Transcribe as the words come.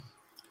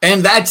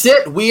And that's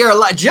it. We are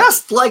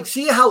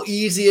see how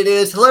easy it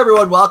is. Hello,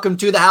 everyone. Welcome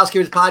to the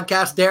Housekeepers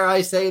Podcast. Dare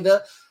I say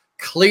the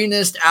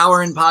cleanest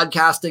hour in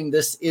podcasting.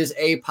 This is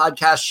a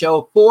podcast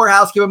show for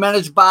housekeeper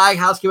managed by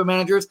housekeeper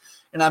managers.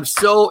 And I'm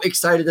so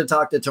excited to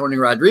talk to Tony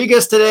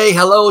Rodriguez today.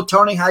 Hello,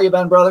 Tony. How you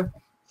been, brother?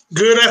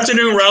 Good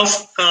afternoon,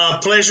 Ralph.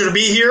 Pleasure to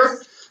be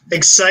here.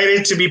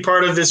 Excited to be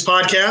part of this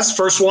podcast.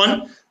 First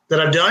one that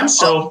I've done.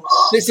 So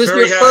this is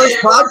your first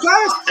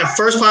podcast?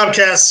 First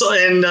podcast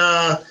in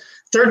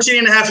 13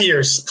 and a half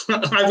years.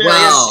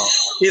 Wow.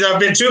 Either I've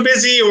been too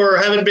busy or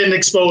haven't been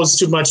exposed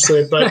too much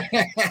to it. But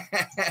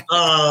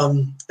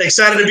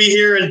excited to be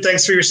here, and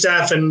thanks for your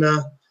staff and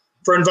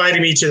for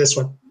inviting me to this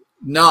one.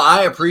 No,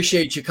 I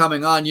appreciate you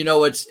coming on. You know,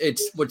 what's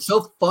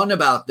so fun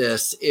about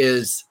this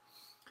is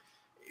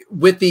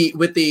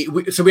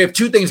so we have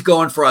two things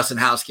going for us in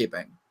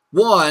housekeeping.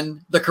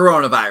 One, the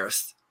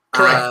coronavirus.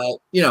 Correct.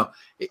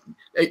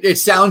 It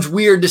sounds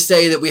weird to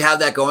say that we have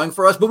that going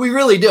for us, but we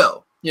really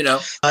do.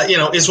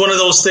 It's one of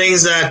those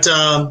things that,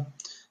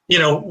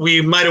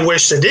 we might have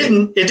wished it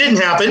didn't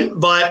happen,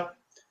 but,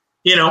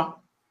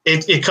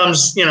 it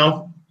comes,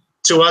 to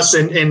us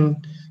in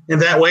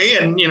that way.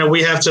 And,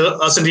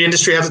 us in the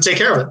industry have to take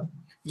care of it.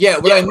 Yeah.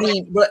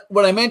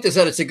 What I meant is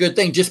that it's a good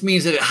thing. Just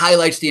means that it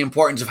highlights the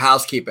importance of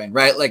housekeeping,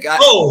 right? I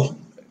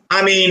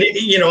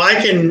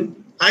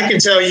can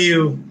tell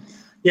you,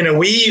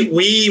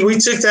 we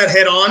took that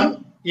head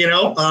on,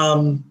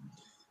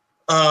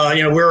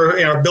 we're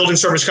in our building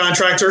service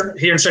contractor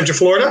here in Central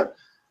Florida.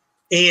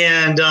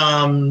 And,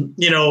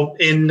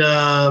 in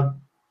a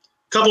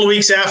couple of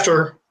weeks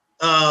after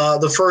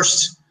the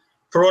first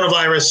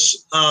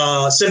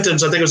coronavirus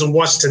symptoms, I think it was in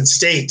Washington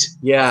State.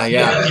 Yeah.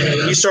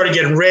 We started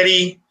getting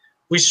ready.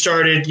 We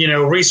started,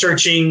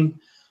 researching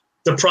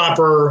the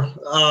proper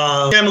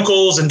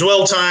chemicals and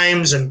dwell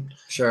times and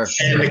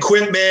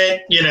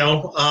equipment,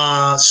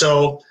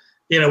 so,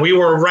 we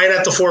were right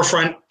at the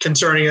forefront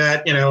concerning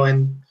that,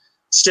 and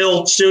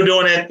still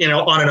doing it,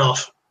 on and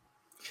off.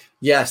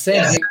 Yeah, same.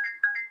 Yeah.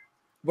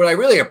 What I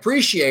really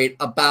appreciate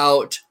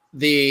about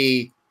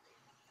the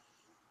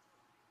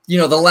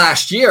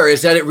last year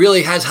is that it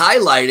really has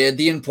highlighted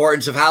the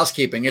importance of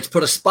housekeeping. It's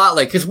put a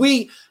spotlight because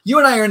you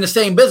and I are in the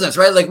same business,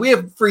 right? Like we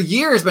have for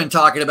years been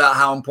talking about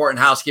how important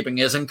housekeeping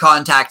is and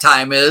contact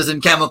time is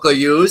and chemical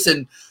use.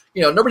 And,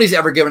 nobody's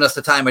ever given us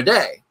the time of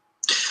day.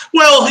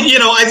 Well,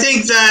 I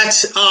think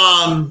that,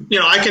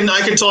 I can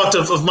talk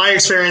of my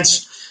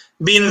experience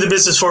being in the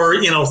business for,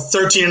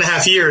 13 and a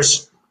half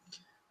years.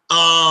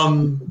 I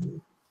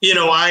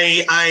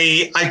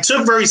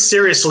took very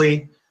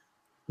seriously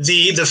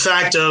the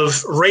fact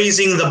of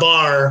raising the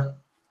bar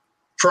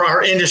for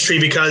our industry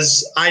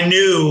because I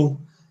knew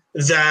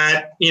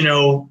that,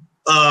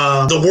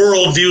 the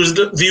world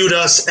viewed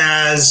us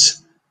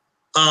as,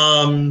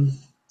 not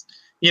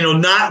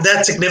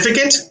that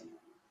significant.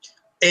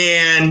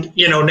 And,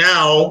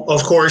 now,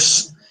 of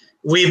course,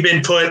 we've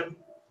been put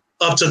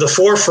up to the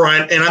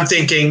forefront. And I'm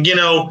thinking,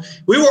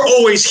 we were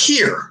always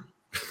here.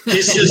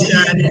 It's just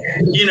that,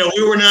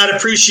 we were not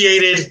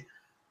appreciated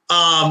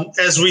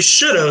as we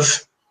should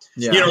have.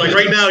 Yeah. Like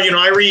right now,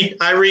 I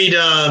read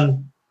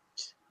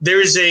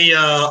there's a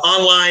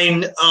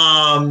online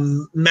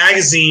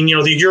magazine,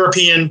 the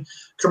European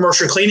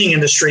commercial cleaning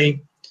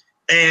industry.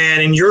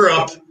 And in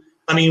Europe,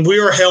 we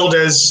are held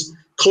as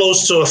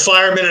close to a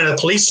fireman and a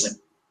policeman.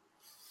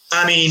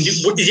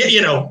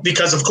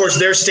 Because of course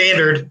their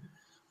standard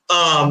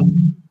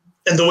and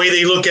the way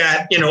they look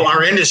at,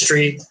 our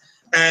industry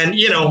and,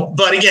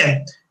 but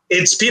again,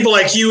 it's people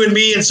like you and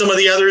me and some of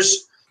the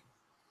others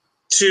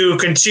to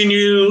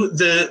continue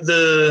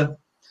the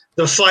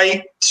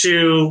fight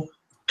to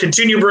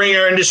continue bringing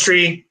our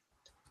industry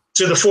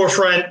to the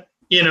forefront,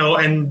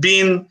 and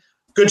being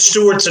good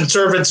stewards and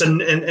servants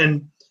and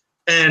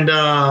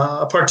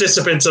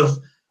participants of,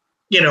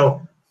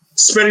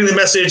 spreading the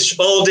message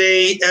all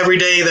day, every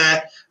day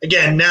that,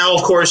 again, now,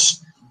 of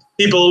course,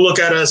 people look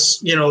at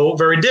us,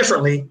 very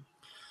differently.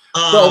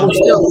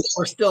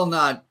 We're still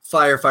not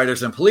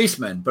firefighters and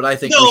policemen, but I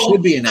think we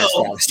should be in that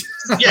status.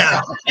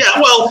 Yeah.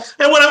 Well,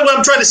 and what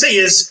I'm trying to say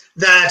is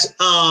that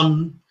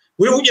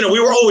we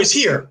were always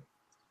here.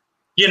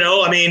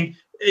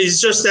 It's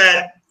just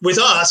that with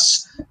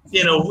us,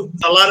 a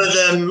lot of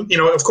them,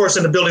 of course,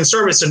 in the building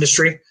service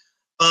industry,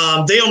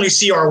 they only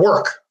see our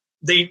work.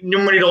 They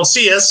normally don't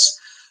see us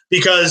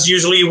because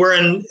usually we're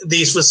in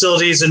these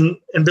facilities and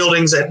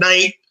buildings at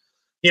night,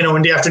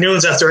 in the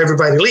afternoons after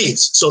everybody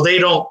leaves. So a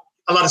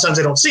lot of times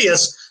they don't see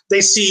us.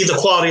 They see the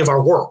quality of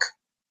our work.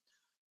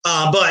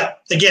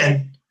 But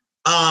again,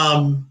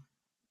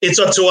 it's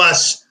up to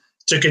us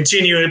to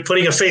continue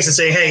putting a face and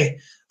say,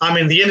 hey, I'm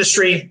in the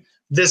industry.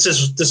 This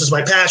is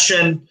my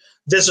passion.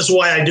 This is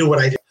why I do what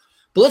I do.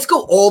 But let's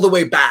go all the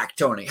way back,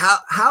 Tony.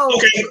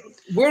 Okay.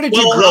 Where did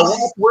you grow up?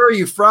 Where are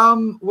you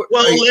from?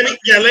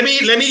 Let me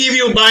give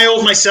you a bio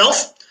of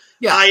myself.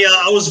 Yeah.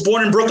 I was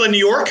born in Brooklyn, New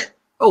York.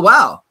 Oh,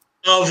 wow.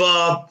 Of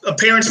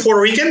parents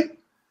Puerto Rican.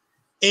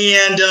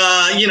 And,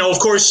 of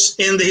course,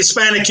 in the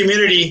Hispanic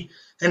community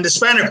and the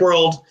Hispanic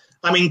world,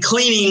 I mean,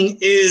 cleaning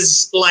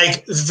is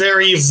like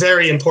very,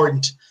 very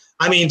important.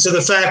 I mean, to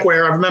the fact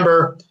where I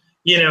remember,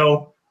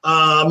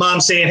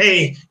 mom saying,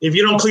 "Hey, if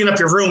you don't clean up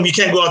your room, you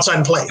can't go outside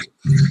and play."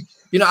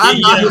 I'm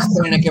not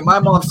Hispanic, and my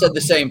mom said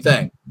the same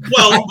thing.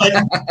 Well, but,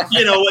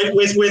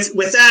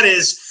 with that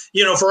is,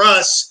 for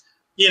us,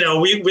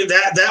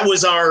 that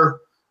was our,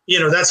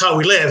 that's how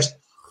we lived.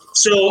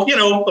 So,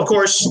 of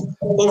course,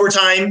 over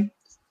time,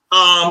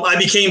 I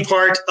became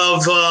part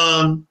of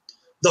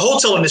the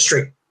hotel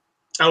industry.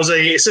 I was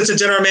a assistant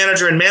general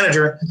manager and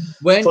manager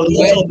for the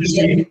hotel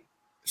industry.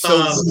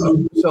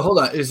 So hold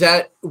on.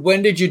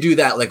 When did you do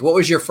that? Like, what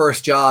was your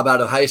first job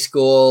out of high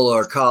school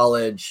or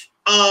college?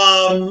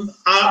 Out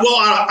of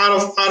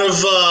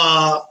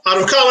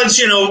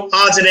college,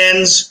 odds and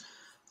ends,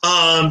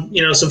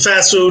 some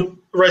fast food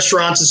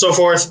restaurants and so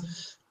forth.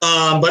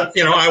 But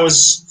then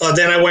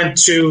I went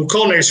to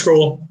culinary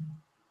school.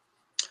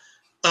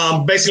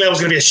 Basically I was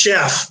going to be a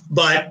chef,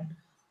 but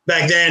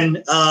back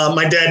then,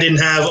 my dad didn't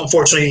have,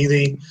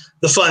 unfortunately,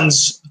 the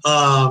funds,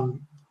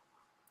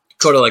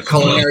 go to like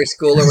culinary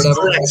school or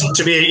whatever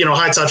to be a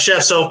high top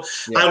chef. So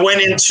I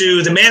went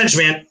into the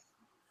management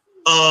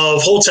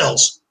of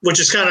hotels,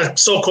 which is kind of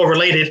so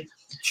correlated.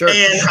 Sure.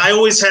 And I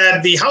always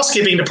had the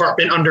housekeeping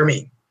department under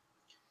me.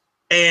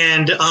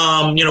 And,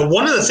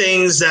 one of the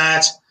things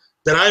that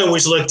I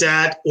always looked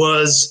at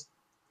was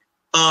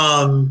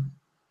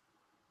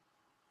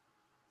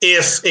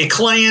if a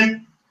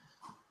client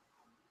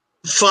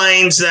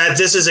finds that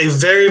this is a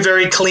very,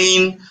 very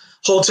clean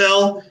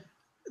hotel,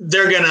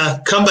 they're going to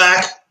come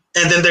back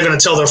and then they're going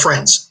to tell their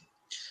friends.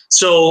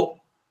 So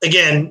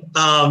again,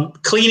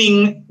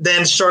 cleaning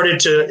then started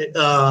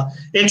to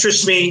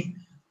interest me.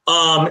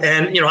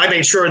 And I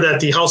made sure that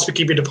the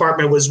housekeeping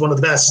department was one of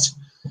the best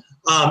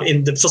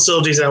in the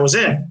facilities I was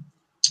in.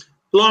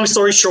 Long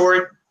story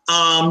short,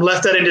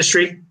 left that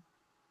industry,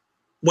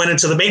 went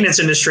into the maintenance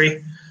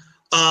industry,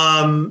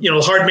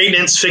 hard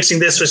maintenance, fixing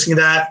this, fixing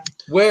that.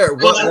 Where?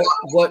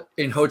 What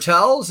in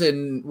hotels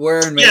and where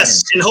in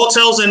maintenance? Yes, in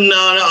hotels and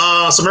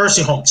some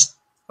nursing homes.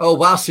 Oh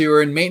wow! So you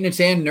were in maintenance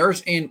and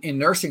in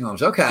nursing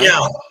homes. Okay.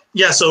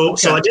 Yeah. So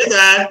I did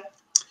that.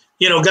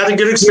 Got a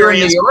good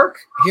experience.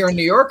 Here in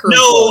New York? Or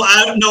no.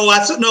 I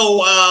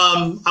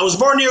was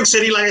born in New York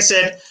City, like I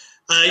said.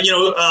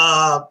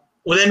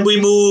 Then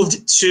we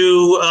moved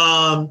to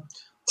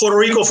Puerto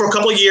Rico for a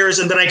couple of years,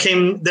 and then I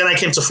came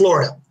to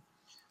Florida.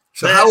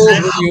 So how old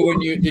were you when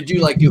did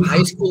you do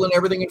high school and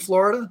everything in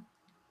Florida?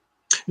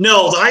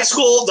 No, the high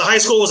school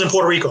was in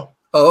Puerto Rico.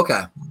 Oh,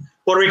 okay.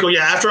 Puerto Rico,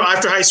 yeah. After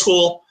high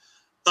school,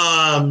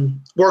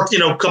 worked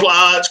a couple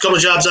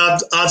of jobs,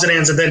 odds and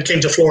ends, and then came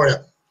to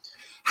Florida.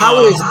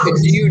 How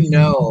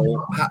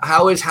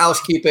is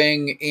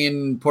housekeeping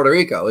in Puerto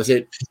Rico? Is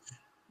it?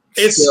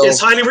 It's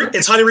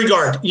highly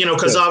regarded,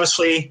 because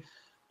obviously,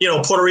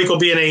 Puerto Rico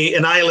being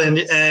an island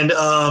and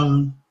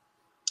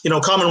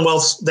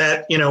Commonwealth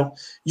that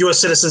U.S.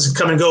 citizens can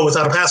come and go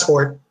without a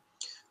passport.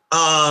 We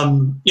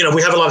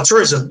have a lot of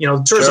tourism.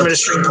 Tourism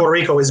industry in Puerto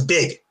Rico is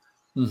big.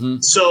 Mm-hmm.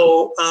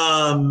 So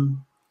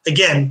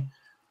again,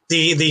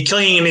 the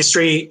cleaning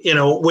industry,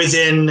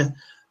 within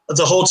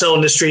the hotel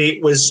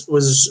industry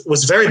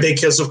was very big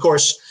because, of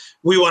course,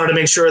 we wanted to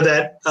make sure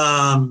that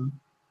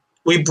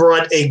we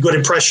brought a good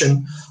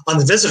impression on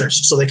the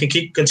visitors so they can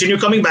continue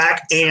coming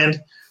back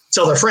and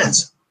tell their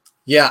friends.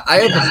 Yeah, I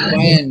have a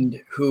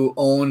friend who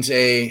owns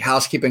a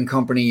housekeeping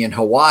company in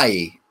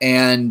Hawaii,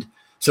 and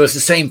so it's the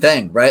same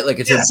thing, right? Like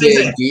it's a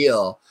big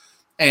deal.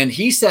 And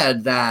he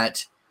said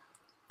that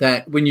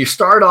when you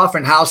start off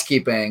in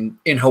housekeeping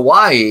in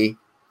Hawaii,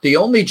 the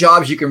only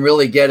jobs you can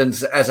really get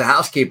as a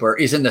housekeeper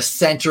is in the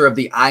center of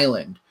the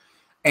island,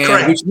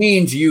 and which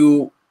means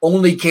you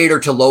only cater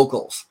to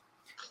locals.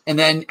 And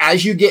then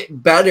as you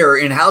get better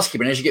in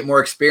housekeeping, as you get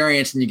more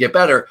experience and you get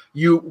better,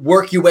 you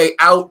work your way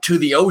out to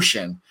the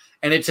ocean.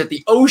 And it's at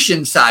the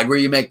ocean side where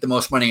you make the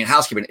most money in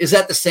housekeeping. Is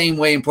that the same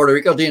way in Puerto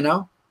Rico? Do you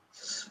know?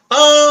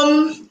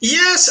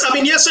 Yes. I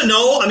mean, yes and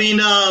no. I mean,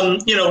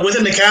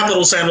 within the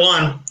capital, San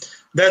Juan,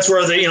 that's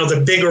where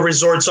the bigger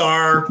resorts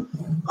are,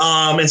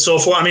 and so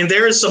forth. I mean,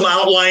 there is some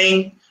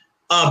outlying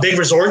big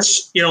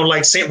resorts,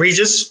 like St.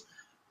 Regis,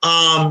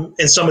 and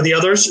some of the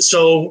others.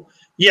 So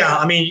yeah,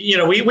 I mean,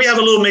 we have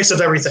a little mix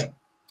of everything.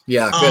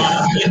 Yeah,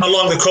 good.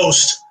 Along the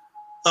coast.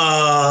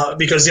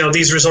 Because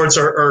these resorts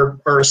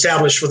are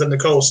established within the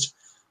coast.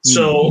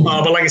 So,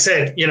 but like I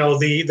said,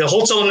 the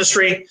hotel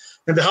industry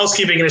and the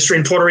housekeeping industry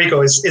in Puerto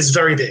Rico is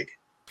very big.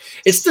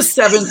 It's the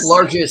 7th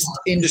largest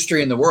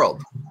industry in the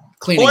world.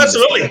 Cleaning. Oh,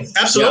 absolutely,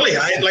 industry. absolutely.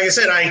 Yeah. Like I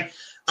said,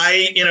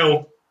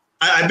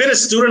 I've been a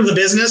student of the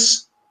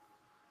business,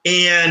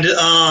 and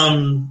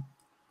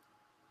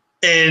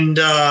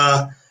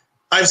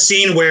I've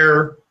seen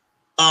where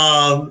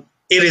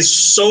it is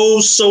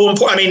so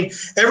important. I mean,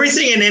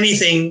 everything and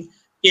anything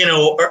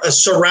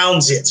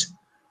surrounds it,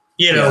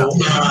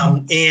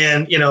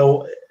 and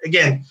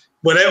again,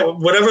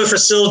 whatever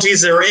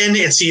facilities they're in,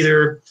 it's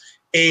either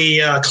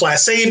a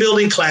Class A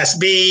building, Class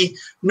B,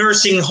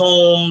 nursing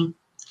home,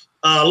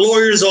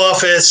 lawyer's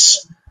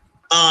office,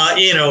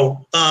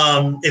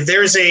 If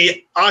there's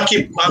a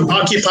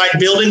occupied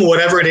building,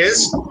 whatever it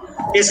is,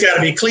 it's got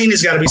to be clean.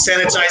 It's got to be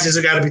sanitized. It's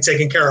got to be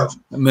taken care of.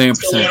 1,000,000%.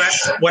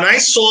 So when I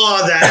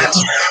saw that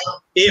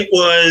it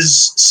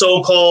was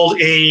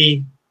so-called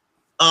a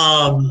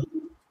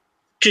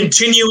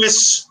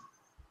continuous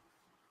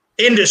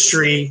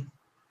industry,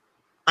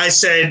 I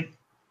said,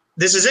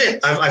 "This is it.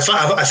 I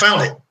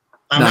found it.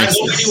 I'm not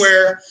going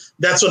anywhere."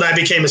 That's when I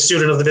became a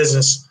student of the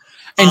business.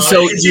 And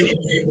so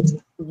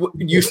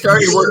you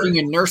started working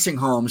in nursing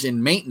homes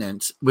in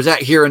maintenance. Was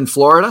that here in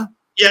Florida?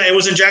 Yeah, it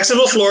was in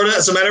Jacksonville, Florida,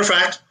 as a matter of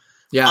fact.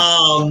 Yeah.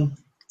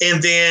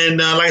 And then,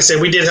 like I said,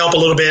 we did help a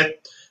little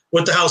bit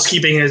with the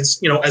housekeeping as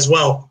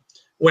well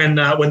when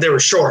they were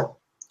short.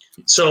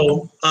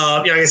 So,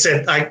 like I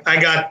said,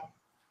 I got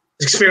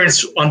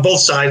experience on both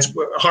sides,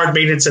 hard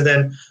maintenance, and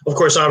then, of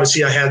course,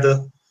 obviously, I had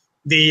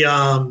the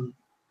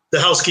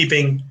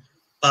housekeeping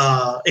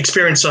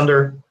experience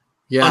under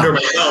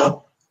my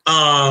belt.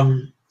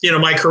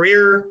 My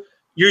career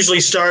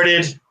usually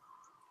started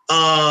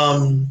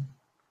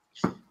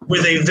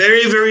with a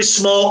very, very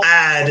small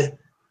ad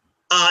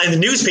in the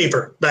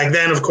newspaper. Back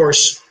then, of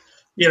course,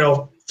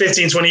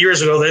 15, 20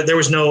 years ago, there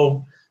was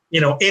no,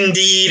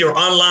 Indeed or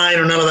online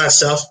or none of that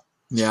stuff.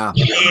 Yeah.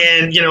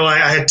 And,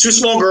 I had two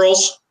small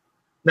girls.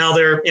 Now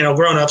they're,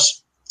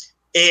 grown-ups.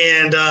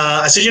 And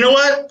I said, you know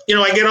what?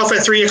 I get off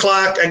at 3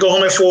 o'clock. I go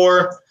home at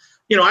 4.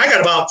 I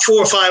got about 4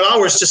 or 5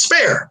 hours to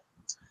spare.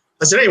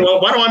 I said, hey, well,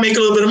 why don't I make a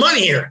little bit of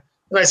money here?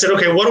 And I said,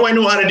 okay, what do I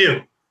know how to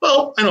do?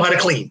 Well, I know how to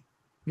clean.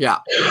 Yeah.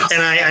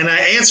 And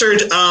I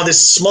answered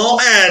this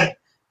small ad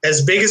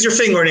as big as your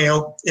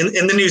fingernail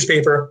in the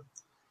newspaper.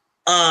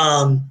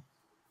 What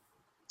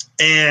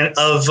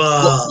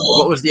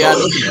was the ad?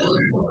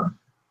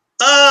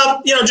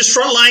 Just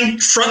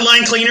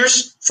frontline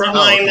cleaners,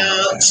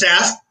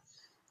 staff.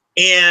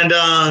 And,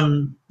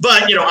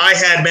 but I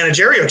had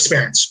managerial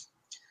experience.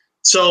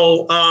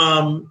 So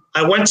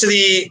I went to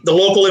the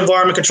local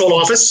environment control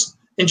office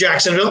in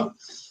Jacksonville,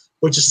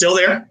 which is still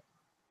there.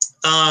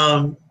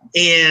 And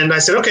I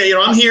said, okay,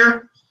 I'm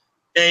here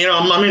and,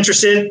 I'm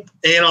interested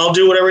and I'll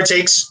do whatever it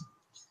takes.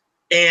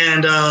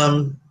 And,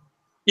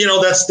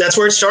 that's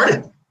where it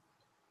started.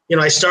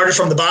 I started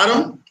from the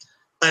bottom.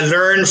 I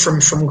learned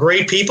from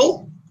great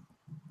people.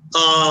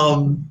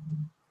 And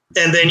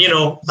then,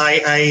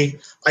 I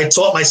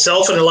taught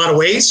myself in a lot of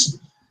ways.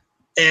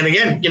 And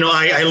again,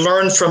 I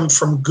learned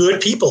from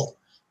good people.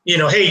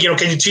 Hey,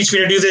 can you teach me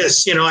to do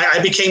this? I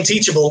became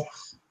teachable.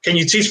 Can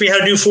you teach me how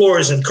to do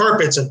floors and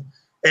carpets?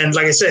 And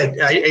like I said,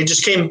 I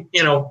just came,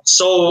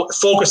 so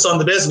focused on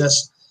the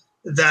business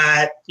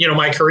that,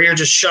 my career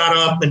just shot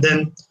up. And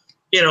then,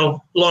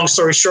 long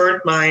story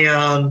short, my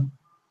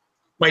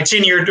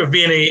tenure of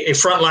being a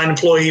frontline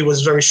employee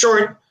was very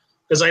short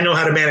because I know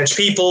how to manage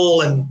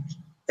people and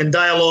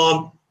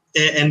dialogue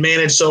and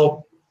manage.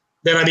 So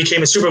then I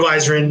became a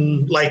supervisor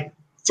in like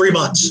 3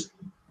 months.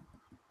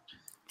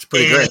 It's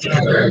pretty great.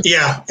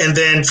 Yeah. And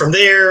then from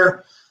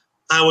there,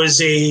 I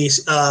was a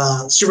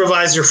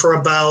supervisor for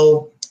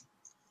about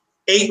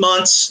 8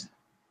 months.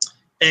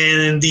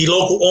 And the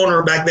local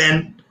owner back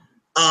then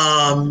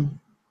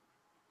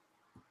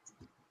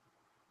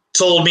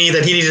told me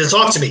that he needed to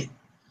talk to me.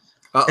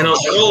 Uh-oh. And I was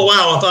like, oh,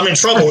 wow, I'm in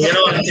trouble.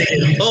 I'm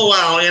thinking, oh,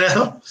 wow,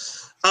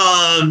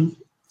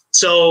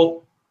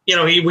 So,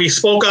 we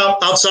spoke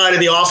up outside of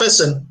the office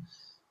and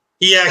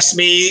he asked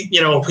me,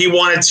 he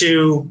wanted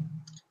to,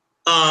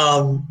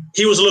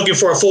 he was looking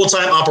for a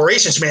full-time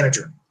operations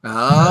manager.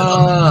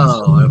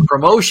 Oh, a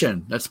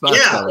promotion. That's about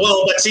Yeah,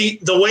 well, but see,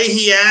 the way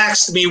he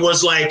asked me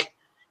was like,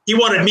 he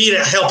wanted me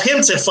to help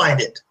him to find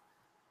it.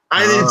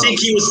 I didn't think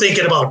he was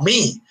thinking about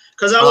me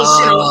because I was,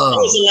 I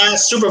was the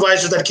last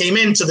supervisor that came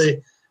into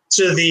the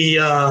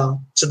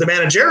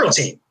managerial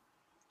team.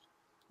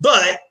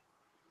 But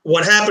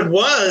what happened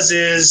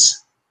is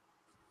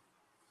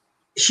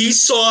he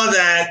saw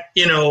that,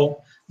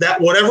 that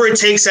whatever it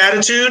takes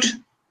attitude.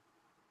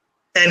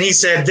 And he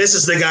said, this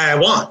is the guy I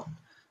want.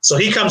 So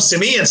he comes to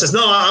me and says,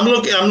 no, I'm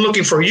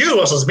looking for you.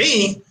 I was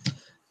me.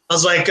 I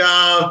was like,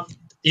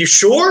 you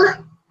sure?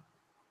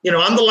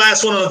 I'm the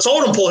last one on the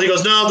totem pole. He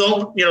goes, no,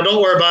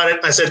 don't worry about it.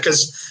 I said,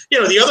 because,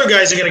 the other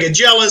guys are going to get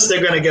jealous.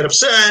 They're going to get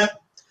upset.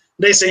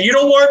 They say, you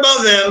don't worry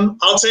about them.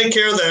 I'll take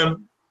care of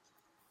them.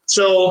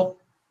 So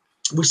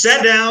we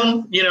sat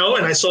down,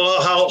 and I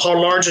saw how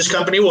large this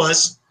company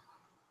was.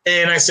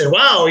 And I said,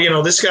 wow,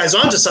 this guy's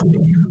onto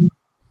something.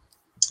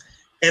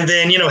 And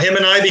then, him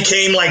and I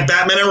became like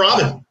Batman and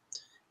Robin.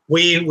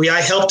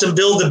 I helped him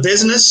build the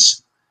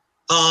business.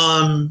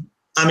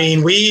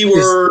 We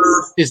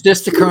were. Is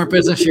this the current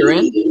business you're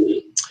in?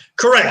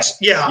 Correct.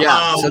 Yeah.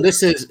 Yeah. So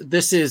this is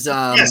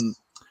yes,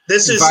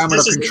 this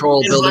environmental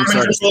control building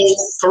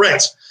services.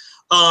 Correct.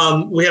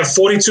 We have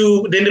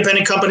 42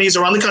 independent companies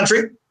around the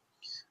country.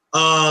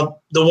 The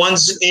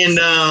ones in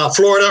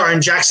Florida are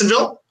in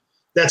Jacksonville.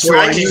 That's where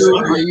I came from.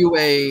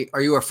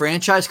 Are you a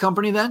franchise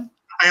company then?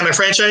 I am a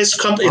franchise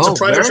company. It's a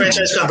private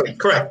franchise company.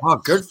 Correct. Oh,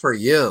 good for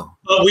you.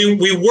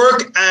 We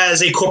work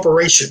as a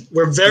corporation.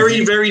 We're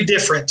very, very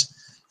different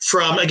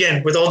from,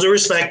 again, with all due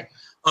respect,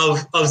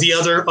 of the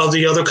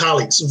other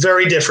colleagues.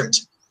 Very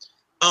different.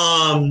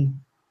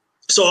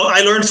 So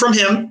I learned from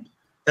him.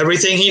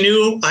 Everything he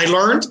knew, I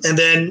learned. And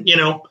then,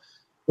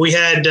 we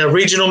had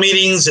regional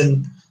meetings,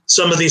 and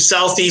some of the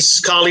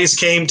Southeast colleagues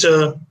came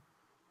to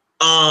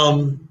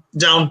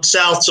down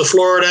south to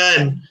Florida.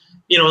 And,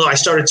 I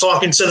started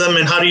talking to them,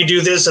 and how do you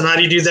do this and how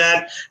do you do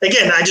that?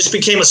 Again, I just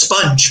became a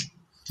sponge.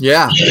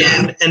 Yeah.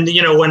 And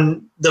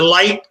when the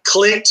light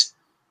clicked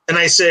and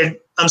I said,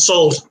 I'm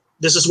sold.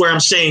 This is where I'm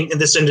staying in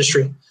this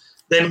industry.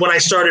 Then when I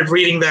started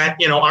reading that,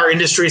 our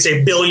industry is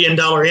 $1 billion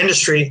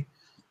industry.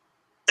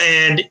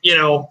 And,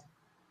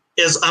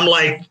 I'm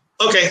like,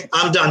 okay,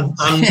 I'm done.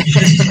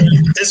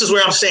 This is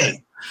where I'm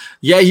staying.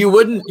 Yeah, you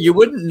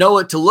wouldn't know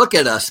it to look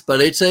at us,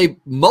 but it's a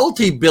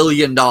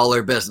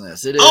multi-billion-dollar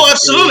business. It is. Oh,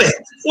 absolutely.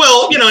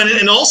 Well,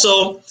 and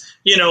also,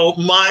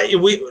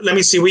 let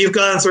me see, we've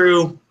gone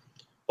through,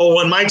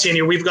 in my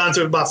tenure, we've gone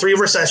through about 3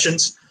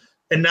 recessions,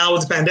 and now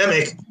with the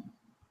pandemic,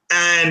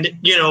 and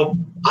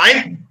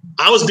I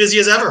was busy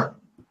as ever.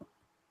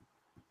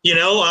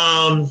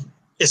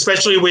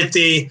 Especially with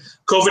the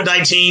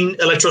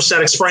COVID-19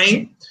 electrostatic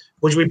spraying,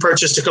 which we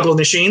purchased a couple of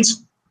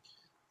machines.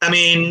 I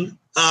mean,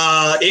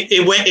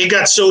 it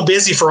got so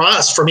busy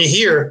for me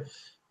here,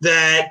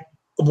 that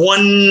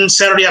one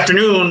Saturday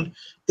afternoon,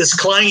 this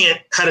client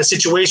had a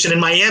situation in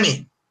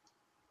Miami,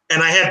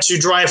 and I had to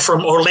drive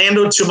from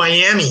Orlando to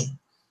Miami.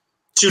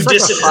 It's like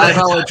a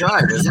 5-hour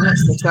drive, isn't it?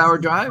 6-hour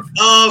drive?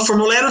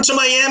 From Orlando to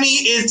Miami,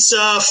 it's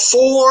about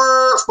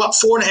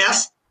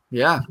 4.5.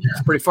 Yeah,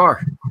 it's pretty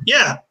far.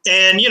 Yeah.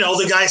 And,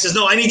 the guy says,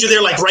 no, I need you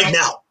there like right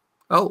now.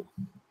 Oh.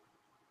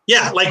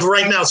 Yeah, like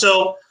right now.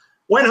 So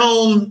went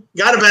home,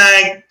 got a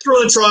bag,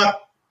 threw in the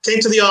truck, came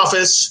to the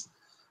office,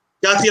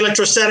 got the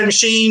electrostatic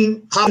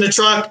machine, hopped in the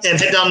truck, and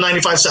head down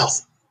 95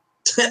 South.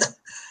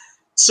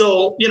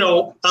 So,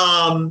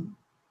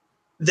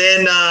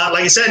 then,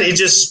 like I said, it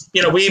just,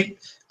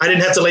 I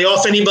didn't have to lay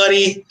off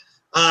anybody.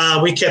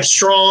 We kept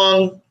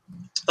strong.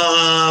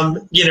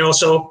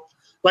 So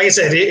like I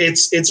said,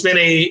 it's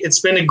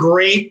been a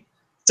great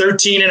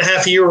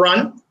 13.5-year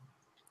run.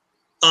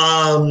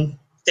 And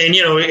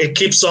it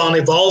keeps on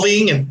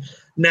evolving. And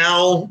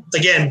now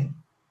again,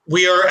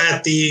 we are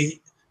at the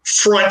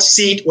front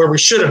seat where we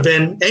should have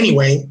been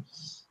anyway.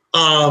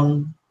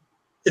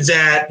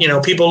 That,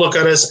 people look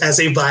at us as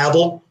a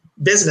viable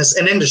business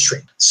and industry.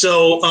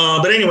 So,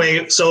 but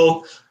anyway,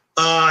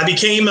 I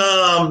became,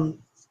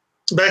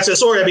 back to the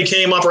story, I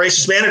became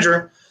operations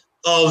manager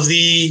of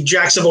the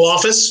Jacksonville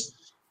office.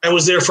 I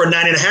was there for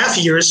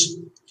 9.5 years.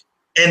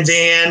 And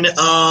then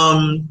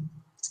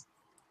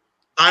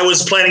I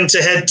was planning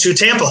to head to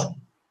Tampa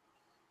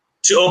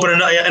to open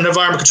an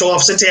environment control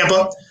office in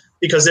Tampa,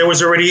 because there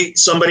was already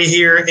somebody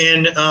here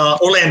in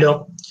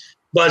Orlando.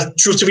 But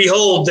truth to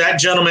behold, that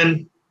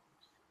gentleman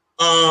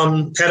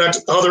had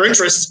other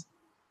interests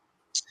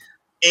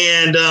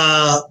and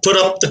put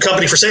up the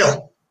company for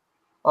sale.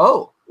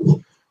 Oh.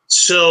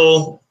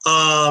 So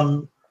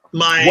one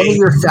of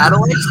your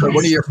satellites or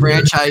one of your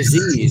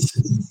franchisees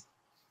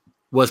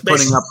was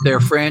putting up their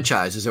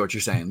franchise. Is that what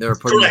you're saying? They were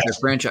putting up their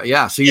franchise.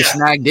 Yeah. So you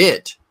snagged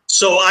it.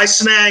 So I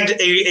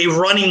snagged a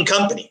running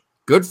company.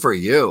 Good for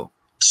you.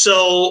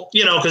 So,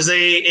 because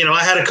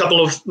I had a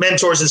couple of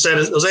mentors and said,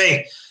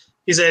 hey,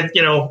 he said,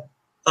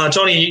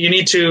 Tony, you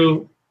need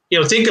to,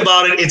 think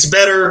about it. It's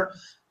better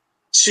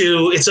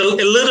it's a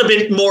little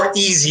bit more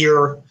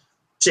easier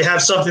to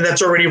have something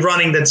that's already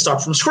running than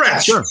start from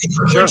scratch. Sure.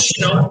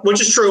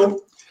 Which is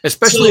true.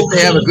 Especially if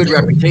they have a good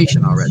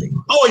reputation already.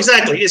 Oh,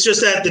 exactly. It's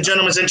just that the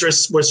gentleman's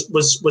interest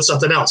was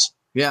something else.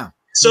 Yeah.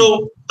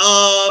 So,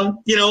 I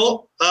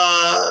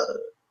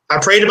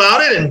prayed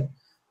about it,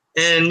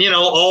 and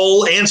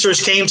all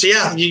answers came to,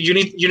 you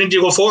need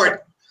to go for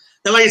it.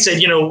 And like I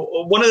said,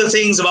 one of the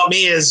things about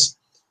me is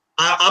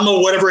I'm a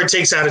whatever it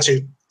takes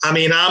attitude. I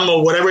mean, I'm a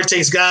whatever it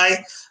takes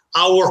guy.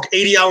 I'll work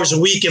 80 hours a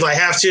week if I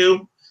have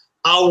to.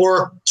 I'll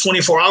work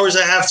 24 hours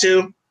I have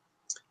to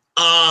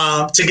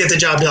get the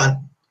job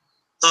done.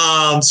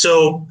 And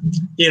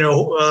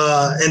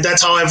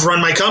that's how I've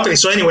run my company.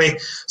 So anyway,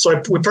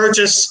 we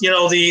purchased,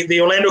 the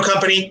Orlando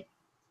company,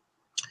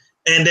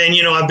 and then,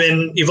 I've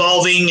been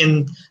evolving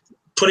and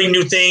putting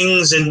new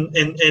things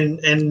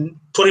and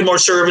putting more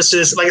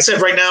services. Like I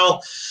said, right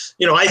now,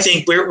 I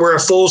think we're a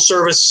full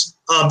service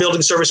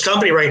building service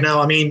company right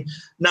now. I mean,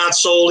 not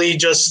solely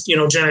just,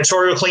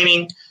 janitorial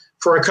cleaning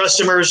for our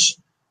customers.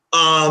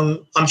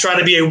 I'm trying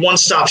to be a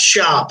one-stop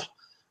shop,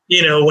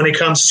 when it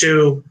comes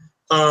to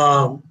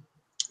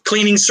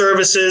cleaning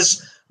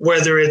services,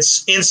 whether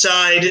it's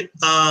inside.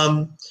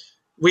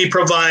 We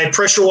provide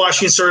pressure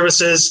washing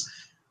services.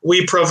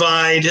 We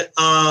provide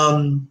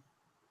all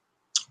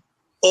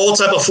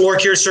type of floor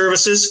care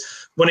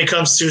services when it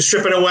comes to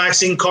stripping and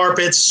waxing,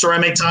 carpets,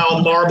 ceramic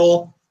tile,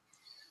 marble.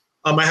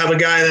 I have a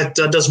guy that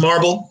does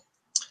marble,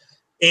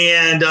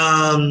 and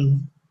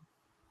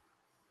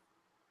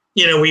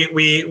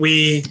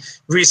we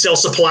resell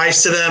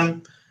supplies to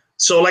them.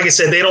 So like I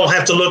said, they don't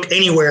have to look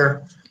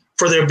anywhere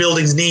for their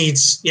building's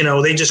needs.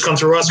 They just come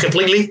through us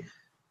completely.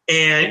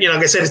 And,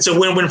 like I said, it's a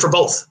win-win for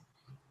both.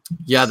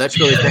 Yeah, that's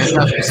really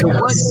fantastic.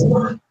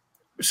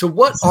 So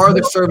what are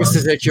the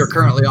services that you're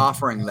currently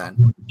offering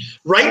then?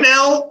 Right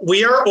now,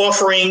 we are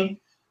offering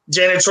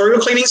janitorial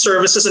cleaning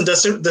services and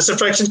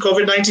disinfection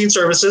COVID-19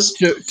 services.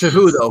 To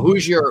who though?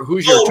 Who's your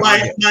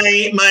target?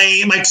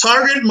 My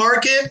target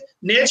market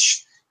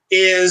niche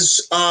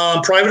is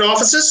private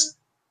offices,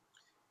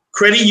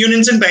 credit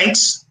unions and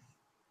banks,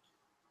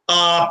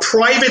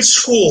 private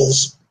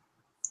schools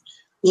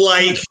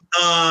like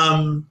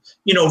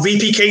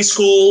VPK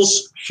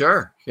schools.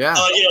 Sure, yeah.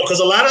 Because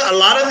a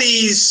lot of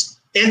these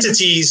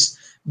entities,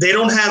 they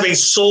don't have a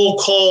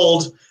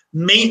so-called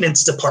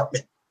maintenance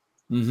department,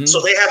 so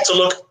they have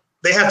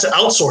to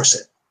outsource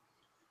it.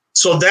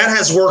 So that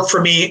has worked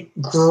for me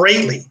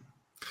greatly.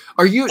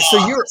 So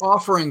you're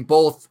offering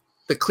both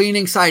the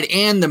cleaning side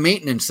and the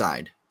maintenance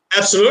side?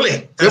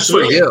 Absolutely. Good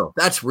for you.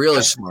 That's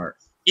really smart.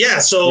 Yeah.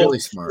 So really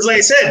smart. Like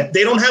I said,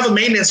 they don't have a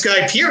maintenance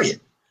guy, period.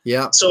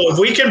 Yeah. So if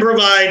we can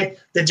provide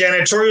the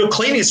janitorial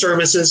cleaning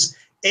services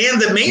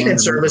and the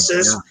maintenance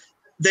services,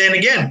 then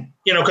again,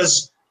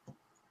 because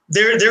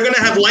they're going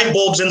to have light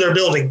bulbs in their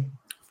building.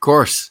 Of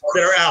course.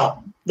 That are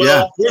out.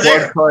 Well, we're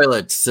there.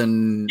 Toilets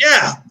and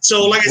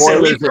So like I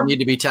said, that need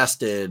to be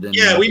tested. And,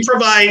 we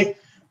provide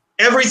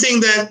everything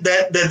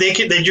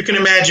that you can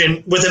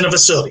imagine within a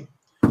facility.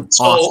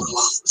 So,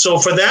 awesome. So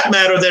for that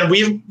matter, then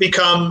we've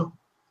become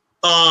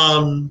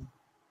a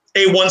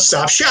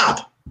one-stop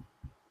shop,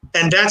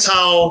 and that's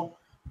how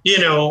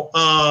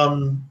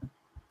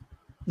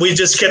we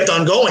just kept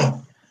on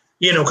going.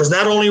 Because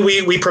not only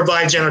we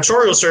provide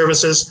janitorial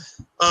services.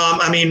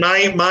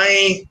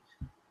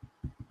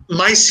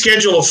 My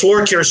schedule of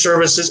floor care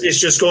services is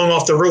just going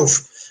off the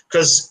roof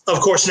because, of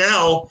course,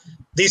 now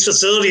these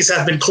facilities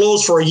have been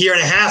closed for 1.5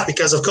 years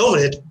because of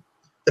COVID,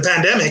 the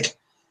pandemic.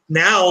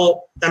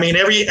 Now, I'm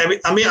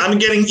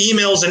getting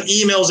emails and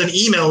emails and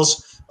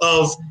emails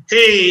of,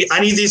 hey, I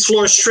need these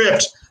floors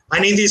stripped.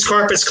 I need these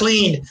carpets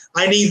cleaned.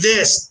 I need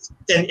this.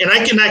 And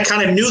I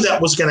kind of knew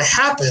that was going to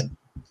happen.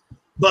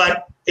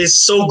 But it's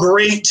so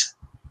great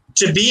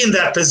to be in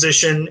that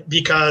position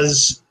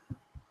because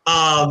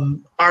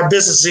our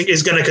business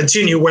is going to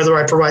continue whether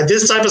I provide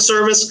this type of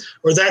service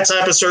or that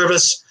type of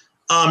service.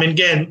 And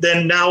again,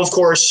 then now, of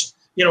course,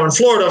 in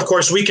Florida, of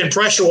course, we can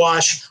pressure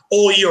wash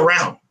all year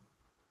round.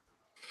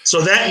 So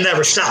that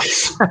never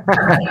stops.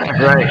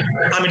 Right.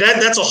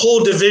 That's a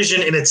whole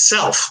division in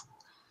itself.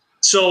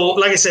 So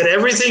like I said,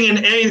 everything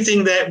and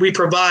anything that we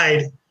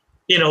provide,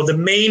 the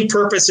main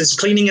purpose is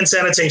cleaning and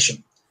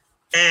sanitation.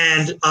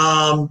 And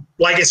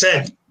like I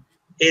said,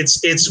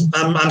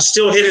 I'm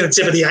still hitting the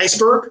tip of the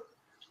iceberg.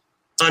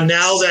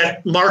 Now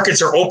that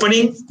markets are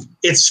opening,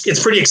 it's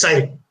pretty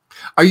exciting.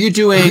 Are you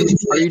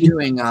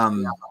doing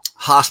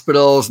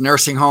hospitals,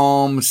 nursing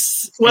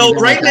homes? Well,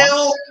 right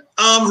now,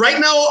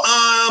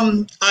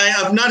 I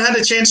have not had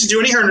a chance to do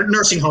any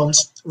nursing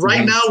homes.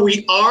 Right now,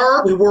 we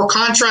were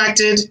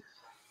contracted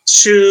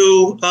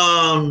to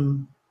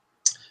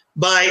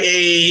by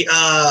a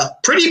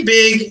pretty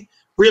big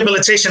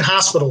rehabilitation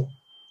hospital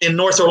in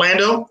North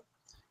Orlando,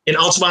 in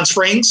Altamont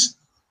Springs.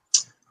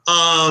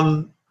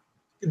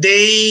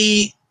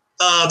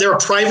 They're a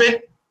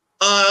private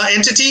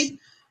entity,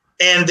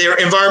 and their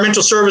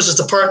environmental services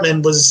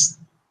department was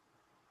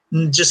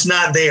just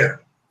not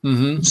there.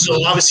 Mm-hmm.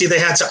 So obviously they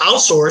had to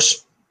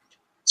outsource.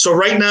 So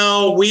right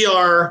now we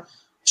are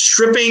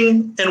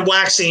stripping and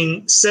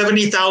waxing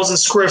 70,000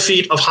 square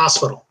feet of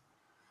hospital.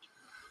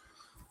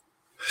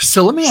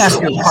 So let me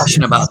ask you a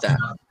question about that.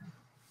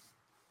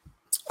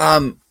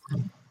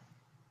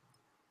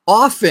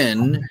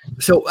 Often,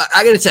 so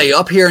I got to tell you,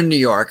 up here in New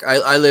York,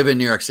 I live in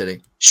New York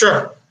City.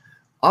 Sure.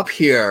 Up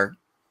here,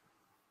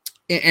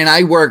 and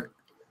I work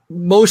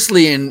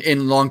mostly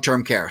in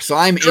long-term care. So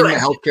I'm Correct. In the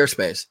healthcare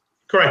space.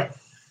 Correct.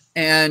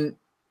 And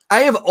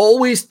I have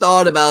always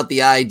thought about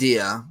the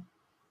idea,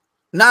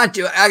 let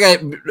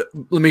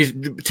me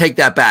take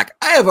that back.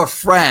 I have a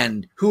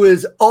friend who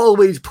is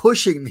always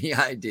pushing the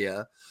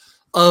idea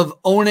of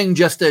owning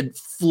just a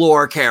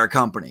floor care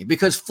company,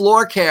 because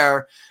floor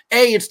care,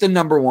 it's the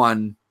number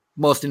one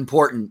most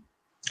important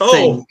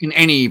thing in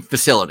any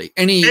facility,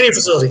 any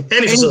facility,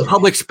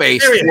 public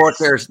space. Floor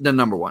care is the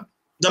number one.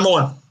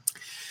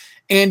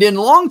 And in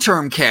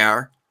long-term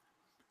care,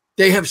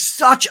 they have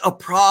such a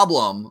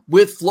problem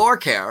with floor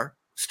care,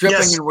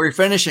 stripping and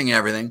refinishing and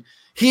everything.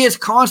 He has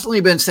constantly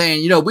been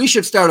saying, we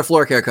should start a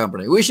floor care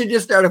company. We should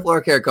just start a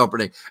floor care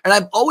company. And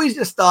I've always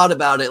just thought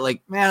about it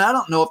like, man, I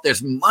don't know if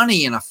there's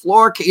money in a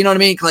floor care. You know what I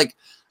mean? Like,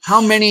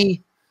 how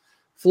many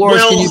floors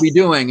can you be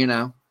doing,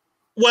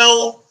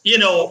 Well,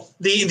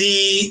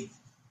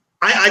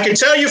 I can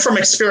tell you from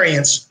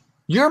experience.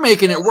 You're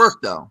making it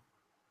work, though.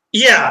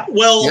 Yeah.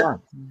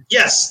 Well,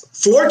 yes.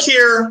 Floor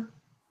care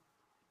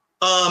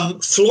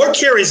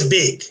is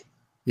big.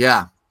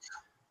 Yeah.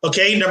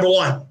 Okay. Number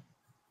one.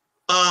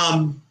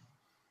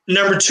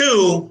 Number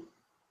two,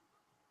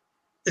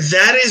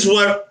 that is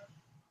what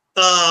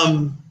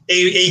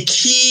a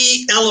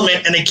key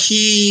element and a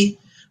key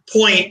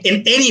point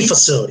in any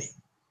facility.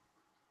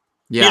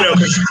 Yeah.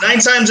 9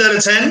 times out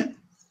of 10,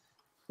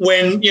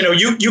 when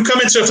you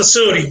come into a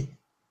facility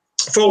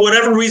for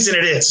whatever reason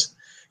it is,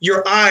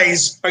 your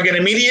eyes are going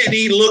to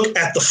immediately look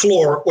at the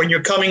floor when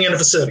you're coming in a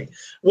facility,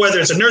 whether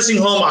it's a nursing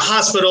home, a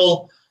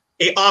hospital,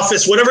 a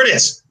office, whatever it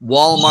is.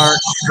 Walmart.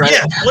 Right?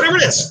 Yeah, whatever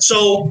it is.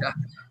 So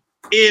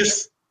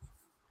if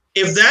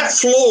that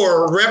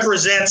floor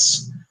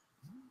represents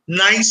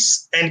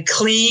nice and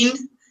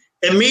clean,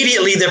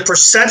 immediately the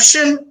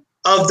perception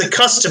of the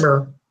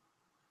customer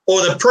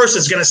or the person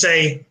is going to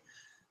say,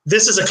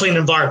 this is a clean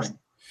environment.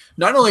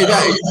 Not only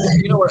that,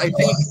 you know what, I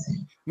think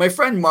my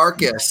friend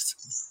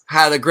Marcus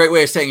had a great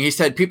way of saying, he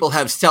said people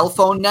have cell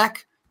phone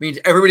neck. Means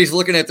everybody's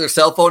looking at their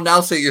cell phone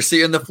now, so you're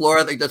seeing the floor.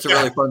 I think that's a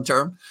really fun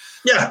term.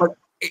 Yeah. But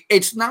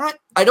it's not,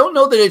 I don't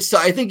know that it's,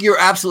 I think you're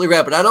absolutely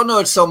right, but I don't know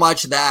it's so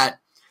much that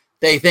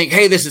they think,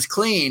 hey, this is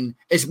clean,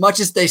 as much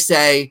as they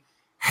say,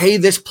 hey,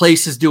 this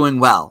place is doing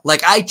well.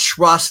 Like, I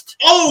trust.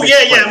 Oh,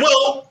 yeah.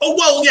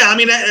 Well, yeah. I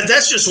mean,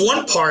 that's just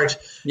one part.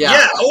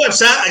 Yeah. Oh,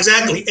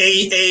 exactly.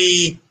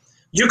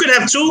 You could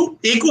have two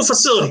equal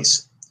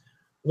facilities.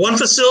 One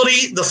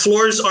facility, the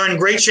floors are in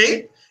great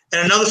shape,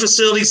 and another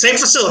facility, same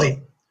facility.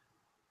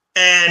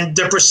 And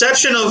the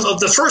perception of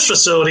the first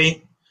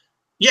facility,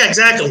 yeah,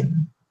 exactly.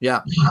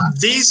 Yeah.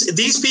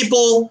 These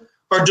people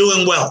are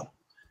doing well.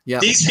 Yeah.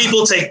 These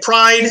people take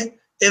pride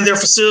in their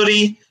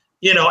facility,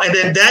 and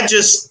then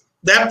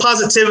that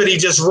positivity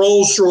just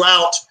rolls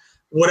throughout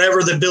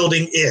whatever the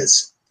building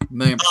is.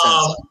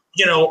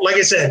 Like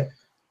I said,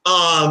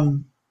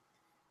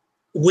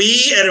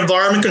 we at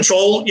Environment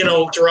Control,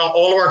 throughout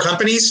all of our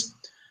companies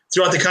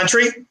throughout the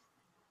country,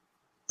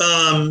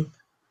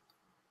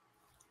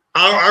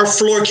 our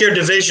floor care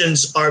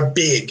divisions are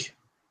big.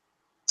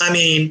 I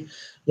mean,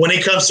 when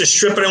it comes to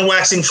stripping and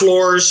waxing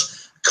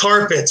floors,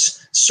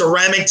 carpets,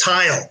 ceramic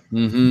tile,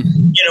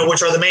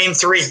 which are the main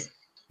three.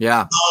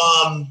 Yeah.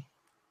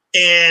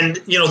 And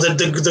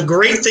the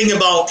great thing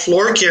about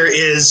floor care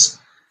is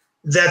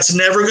that's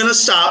never going to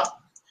stop.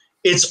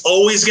 It's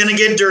always going to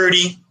get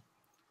dirty,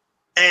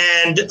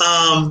 and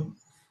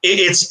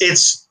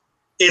it's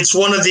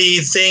one of the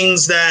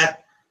things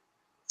that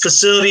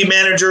facility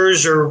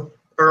managers or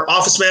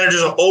office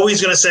managers are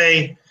always going to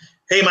say,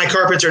 "Hey, my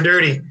carpets are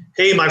dirty.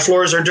 Hey, my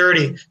floors are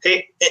dirty.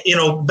 Hey,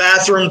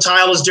 bathroom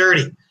tile is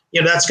dirty."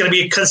 That's going to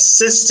be a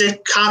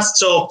consistent constant.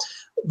 So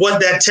what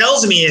that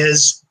tells me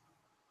is,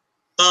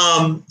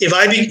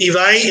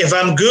 if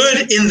I'm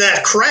good in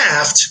that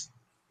craft,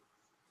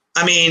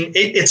 I mean,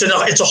 it's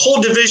a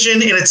whole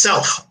division in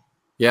itself.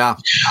 Yeah.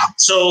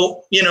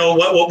 So,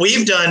 what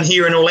we've done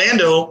here in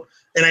Orlando,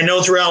 and I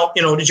know throughout,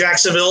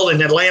 Jacksonville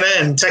and Atlanta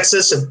and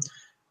Texas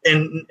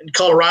and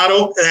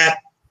Colorado, that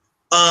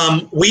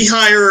we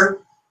hire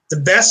the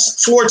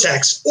best floor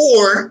techs.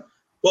 Or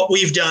what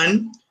we've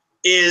done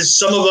is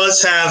some of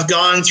us have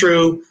gone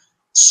through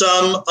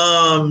some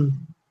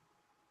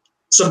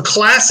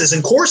classes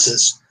and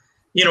courses.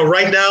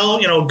 Right now,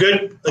 a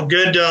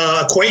good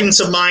acquaintance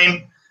of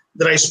mine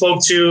that I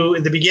spoke to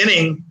in the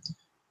beginning,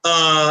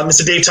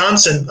 Mr. Dave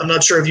Thompson. I'm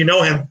not sure if you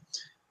know him.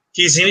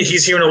 He's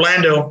here in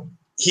Orlando.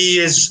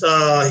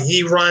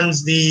 He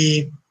runs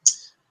the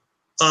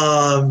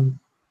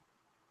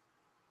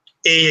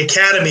a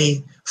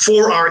academy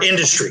for our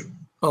industry.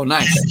 Oh,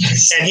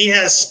 nice. And he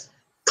has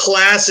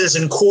classes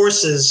and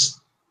courses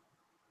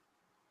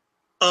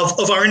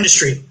of our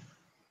industry.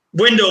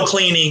 Window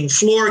cleaning,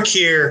 floor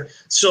care.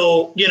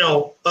 So,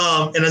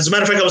 and as a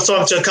matter of fact, I was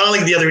talking to a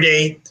colleague the other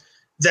day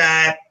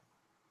that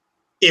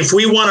if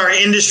we want our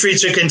industry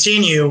to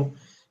continue,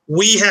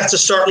 we have to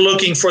start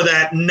looking for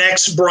that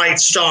next bright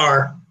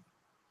star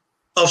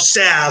of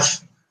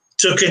staff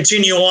to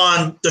continue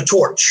on the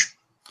torch.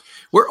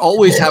 We're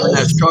always having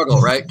that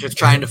struggle, right? Just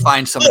trying to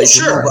find somebody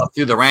to move up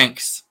through the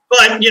ranks.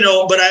 But,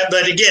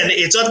 but again,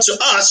 it's up to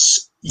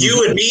us,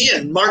 you and me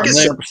and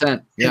Marcus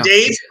 100%, and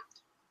Dave,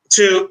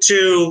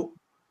 to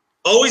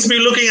always be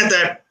looking at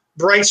that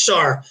bright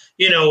star,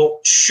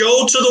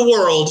 show to the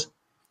world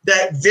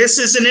that this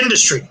is an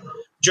industry,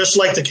 just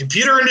like the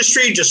computer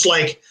industry, just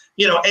like,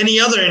 any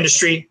other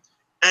industry.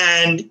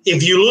 And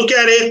if you look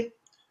at it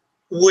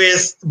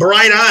with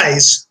bright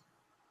eyes,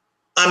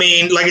 I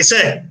mean, like I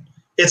said,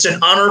 it's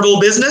an honorable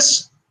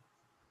business.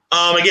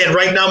 Again,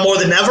 right now more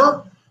than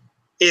ever,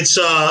 it's,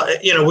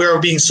 we're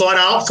being sought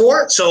out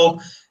for it. So,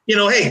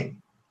 hey,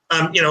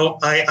 I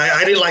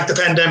didn't like the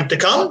pandemic to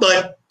come,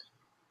 but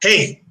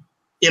hey,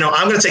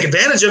 I'm going to take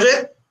advantage of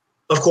it,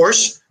 of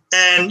course.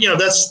 And,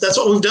 that's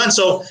what we've done.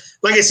 So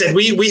like I said,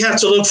 we have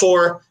to look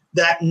for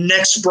that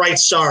next bright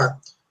star,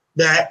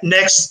 that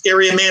next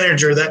area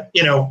manager that,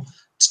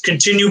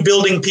 continue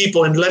building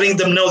people and letting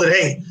them know that,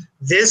 hey,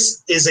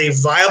 this is a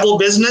viable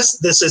business.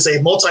 This is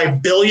a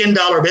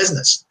multi-billion-dollar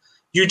business.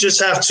 You just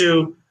have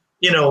to,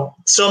 I know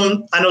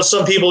some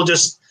people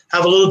just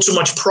have a little too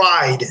much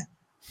pride,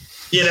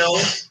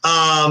 but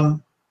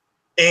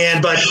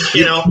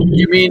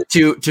you mean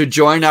to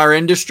join our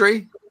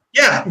industry?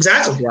 Yeah,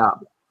 exactly. Yeah,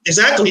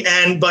 exactly.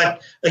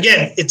 But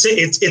again,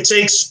 it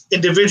takes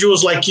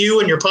individuals like you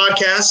and your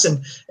podcasts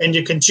and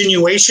your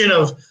continuation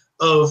of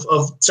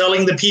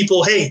telling the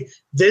people, hey,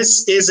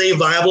 this is a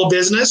viable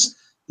business.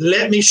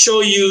 let me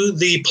show you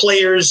the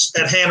players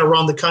at hand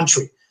around the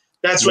country.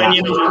 That's when,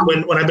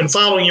 when I've been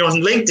following you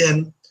on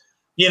LinkedIn,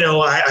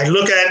 I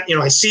look at,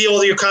 I see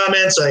all your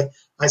comments.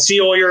 I see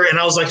all and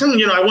I was like,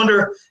 I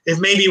wonder if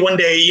maybe one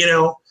day,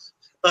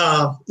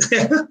 I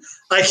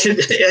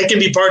can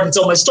be part and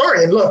tell my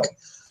story. And look,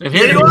 and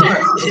here you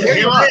are.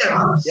 Here I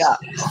am. Yeah.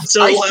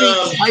 So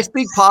I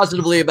speak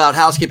positively about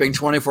housekeeping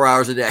 24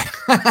 hours a day.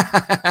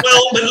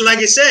 Well, but like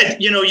I said,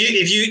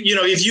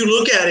 if you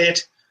look at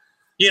it,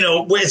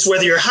 it's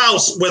whether your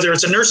house, whether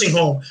it's a nursing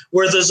home,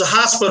 where there's a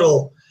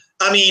hospital.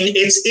 I mean,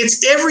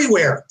 it's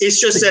everywhere. It's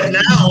just that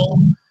now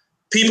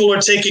people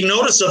are taking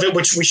notice of it,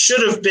 which we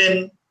should have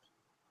been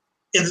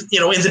in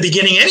the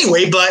beginning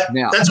anyway, but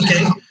that's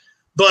okay.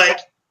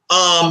 But,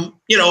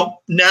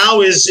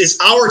 now is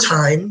our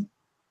time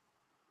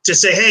to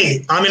say,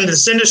 hey, I'm in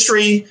this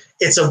industry.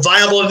 It's a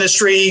viable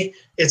industry.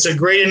 It's a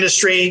great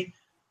industry.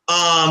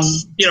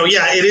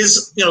 It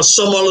is,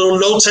 somewhat a little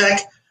low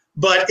tech,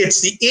 but it's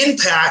the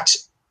impact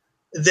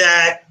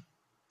that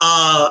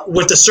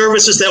with the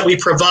services that we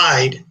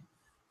provide.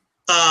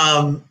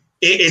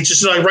 It's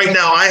just like right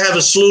now I have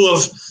a slew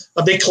of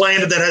a big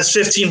client that has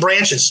 15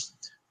 branches,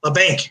 a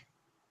bank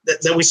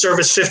that we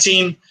service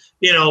 15,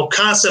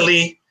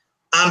 constantly.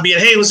 I'm being,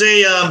 hey,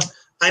 Jose,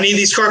 I need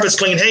these carpets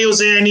cleaned. Hey,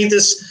 Jose, I need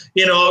this,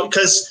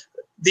 because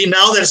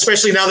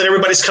especially now that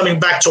everybody's coming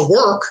back to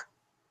work,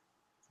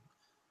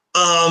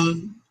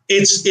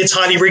 it's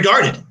highly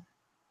regarded.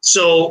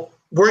 So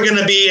we're going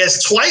to be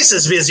twice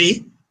as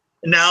busy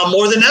now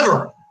more than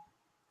ever.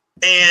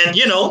 And,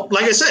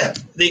 like I said,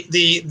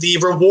 the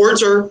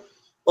rewards are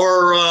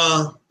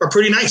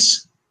pretty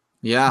nice.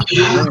 Yeah.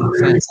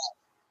 100%.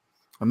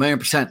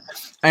 1,000,000%.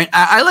 And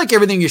I like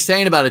everything you're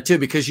saying about it too,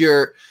 because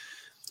you're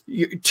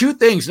two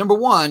things. Number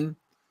one,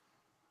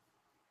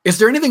 is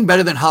there anything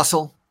better than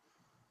hustle?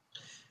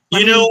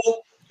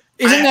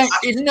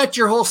 Isn't that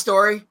your whole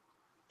story?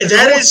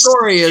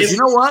 Story is, you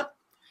know what?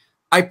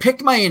 I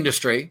picked my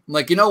industry. I'm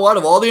like, you know what?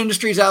 Of all the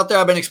industries out there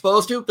I've been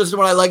exposed to, this is the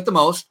one I like the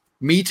most.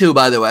 Me too,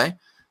 by the way.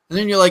 And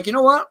then you're like, you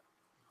know what?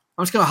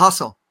 I'm just going to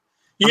hustle.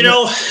 And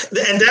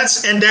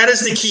that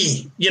is the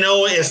key.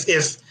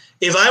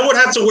 If I would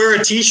have to wear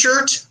a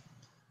T-shirt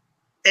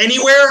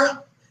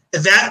anywhere,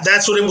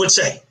 that's what it would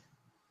say.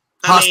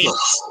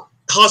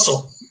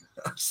 Hustle.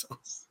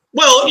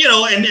 Well,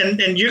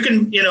 and you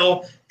can,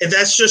 if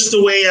that's just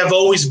the way I've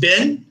always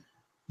been.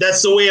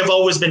 That's the way I've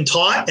always been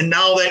taught. And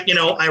now that,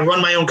 I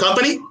run my own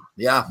company.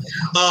 Yeah.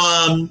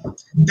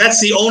 That's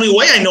the only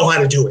way I know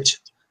how to do it.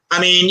 I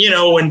mean,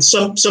 when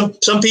some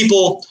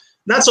people,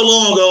 not so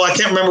long ago, I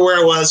can't remember where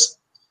I was,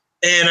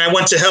 and I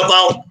went to help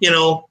out,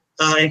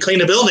 and clean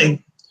the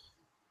building.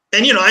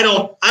 And, I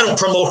don't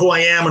promote who I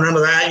am or none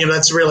of that.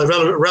 That's really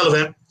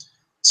relevant.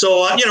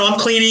 So, I'm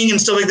cleaning and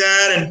stuff like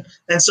that.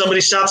 And somebody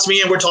stops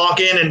me and we're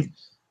talking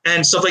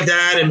and stuff like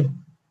that. And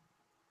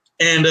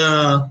then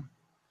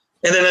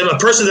a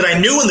person that I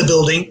knew in the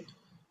building,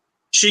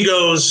 she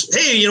goes,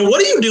 hey,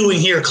 what are you doing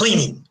here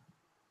cleaning?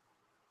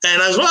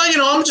 And I was, well,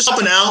 I'm just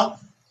helping out.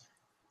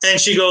 And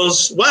she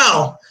goes,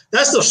 wow,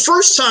 that's the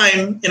first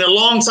time in a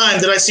long time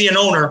that I see an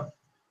owner,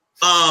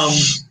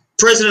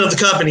 president of the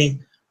company,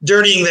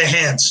 dirtying their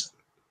hands.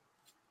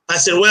 I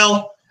said,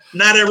 well,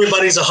 not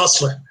everybody's a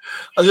hustler.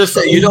 I was just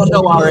saying, you don't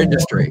know our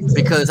industry,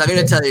 because I'm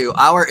going to tell you,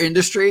 our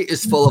industry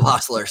is full of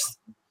hustlers.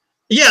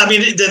 Yeah, I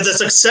mean, the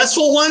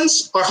successful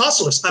ones are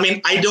hustlers. I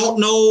mean, I don't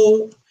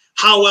know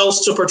how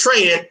else to portray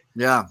it.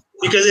 Yeah.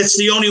 Because it's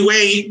the only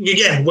way,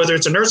 again, whether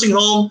it's a nursing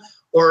home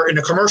or in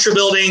a commercial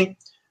building.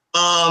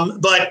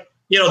 But,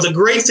 the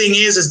great thing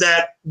is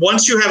that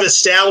once you have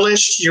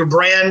established your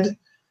brand,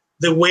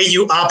 the way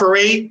you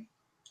operate,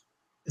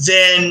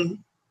 then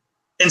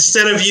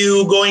instead of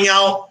you going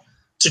out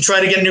to try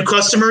to get new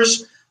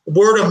customers,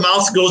 word of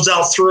mouth goes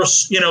out through,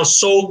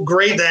 so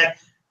great that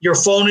your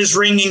phone is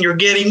ringing, you're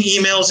getting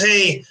emails.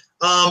 Hey,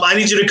 I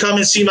need you to come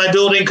and see my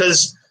building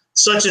because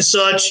such and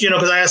such,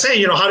 because I asked,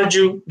 hey, how did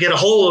you get a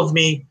hold of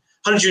me?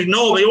 How did you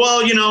know me?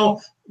 Well,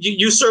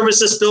 you service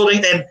this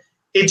building, and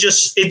it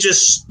just, you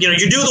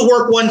do the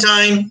work one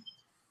time,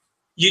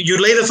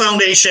 you lay the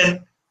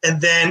foundation,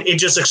 and then it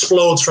just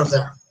explodes from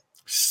there.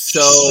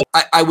 So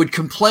I would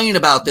complain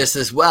about this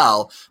as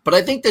well, but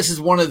I think this is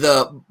one of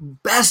the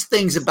best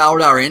things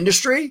about our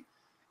industry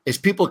is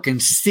people can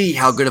see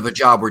how good of a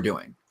job we're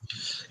doing.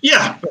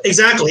 Yeah,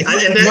 exactly. And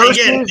then nurses,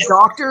 again,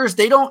 doctors,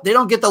 they don't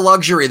get the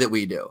luxury that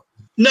we do.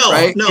 No,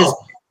 right? No.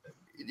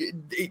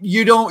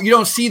 You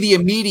don't see the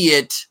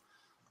immediate,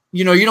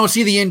 you don't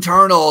see the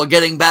internal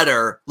getting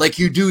better like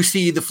you do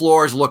see the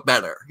floors look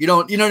better. You know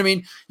what I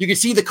mean? You can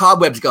see the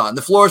cobwebs gone,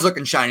 the floor's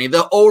looking shiny,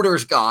 the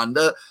odor's gone,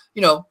 the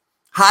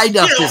high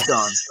dust is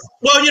gone.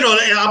 Well,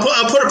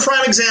 I'll put a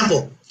prime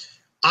example.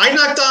 I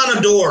knocked on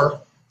a door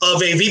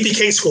of a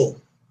VPK school,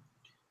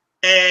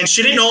 and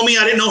she didn't know me.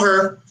 I didn't know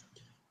her.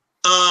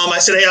 I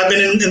said, hey, I've been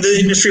in the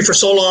industry for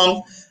so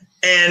long,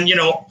 and,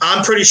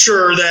 I'm pretty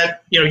sure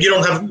that, you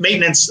don't have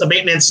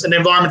an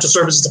environmental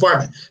services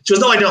department. She goes,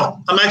 no, I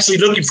don't. I'm actually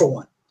looking for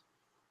one.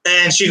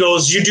 And she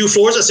goes, you do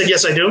floors? I said,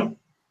 yes, I do.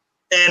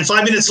 And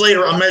 5 minutes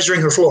later, I'm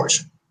measuring her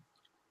floors.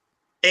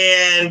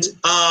 And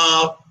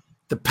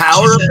the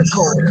power of the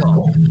cold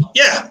call.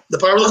 Yeah, the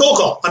power of the cold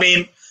call. I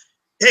mean,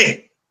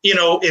 hey,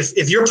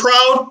 if you're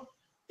proud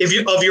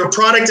of your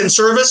product and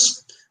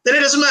service, then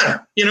it doesn't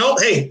matter.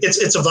 Hey,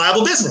 it's a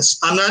viable business.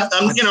 I got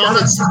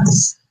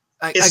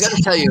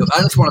to tell you,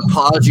 I just want to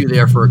pause you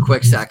there for a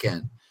quick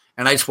second.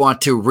 And I just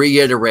want to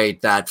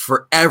reiterate that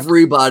for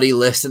everybody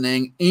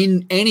listening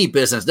in any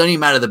business, doesn't even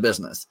matter the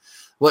business,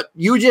 what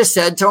you just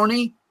said,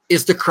 Tony,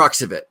 is the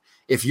crux of it.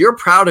 If you're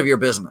proud of your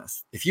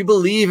business, if you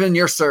believe in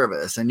your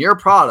service and your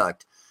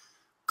product,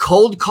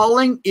 cold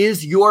calling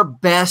is your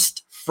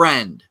best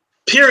friend.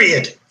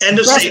 Period. End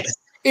of statement.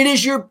 It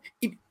is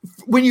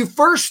when you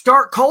first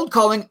start cold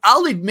calling,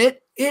 I'll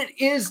admit it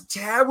is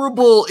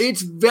terrible.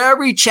 It's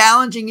very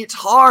challenging. It's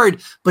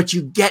hard, but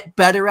you get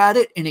better at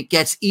it and it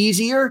gets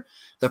easier.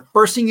 The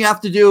first thing you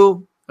have to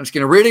do, I'm just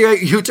going to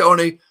reiterate you,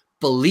 Tony,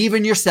 believe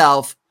in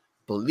yourself,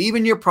 believe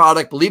in your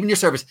product, believe in your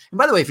service. And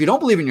by the way, if you don't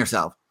believe in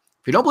yourself,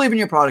 if you don't believe in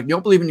your product, you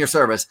don't believe in your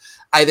service,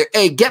 either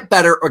A, get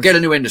better or get a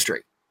new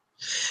industry.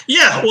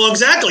 Yeah, well,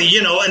 exactly.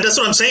 And that's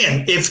what I'm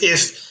saying. If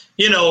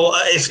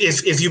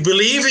you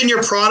believe in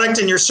your product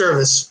and your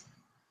service,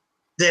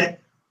 then,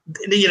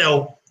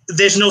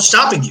 there's no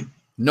stopping you.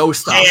 No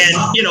stopping. And,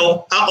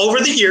 over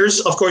the years,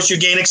 of course, you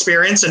gain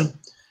experience and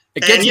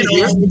when they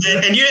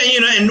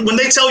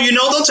tell you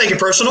no, don't take it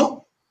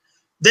personal.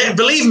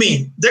 Believe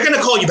me, they're going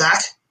to call you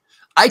back.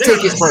 I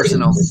take it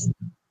personal.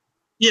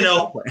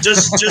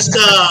 Just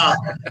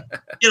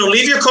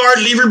leave your card,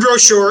 leave your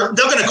brochure.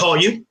 They're going to call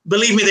you.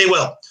 Believe me, they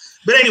will.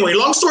 But anyway,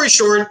 long story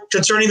short,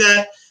 concerning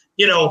that,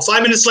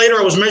 5 minutes later,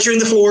 I was measuring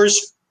the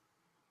floors,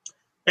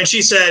 and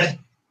she said,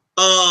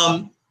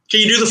 "Can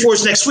you do the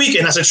floors next week?"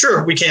 And I said,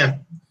 "Sure, we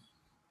can."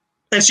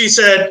 And she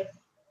said,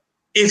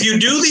 "If you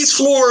do these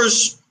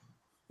floors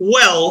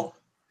well,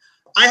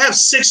 I have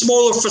 6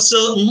 more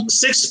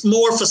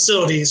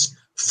facilities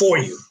for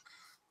you."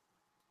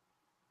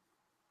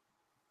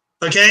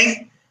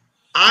 Okay,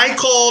 I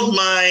called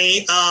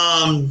my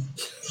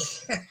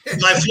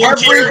floor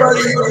care.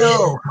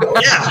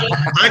 Yeah,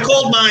 I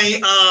called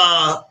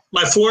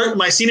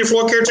my senior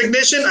floor care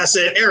technician. I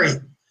said, "Ari,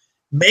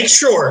 make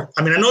sure.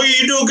 I mean, I know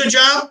you do a good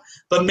job,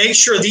 but make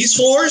sure these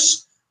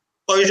floors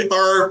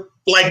are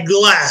like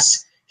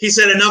glass." He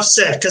said, "Enough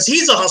said," because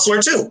he's a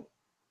hustler too.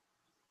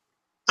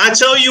 I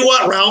tell you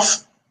what,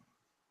 Ralph,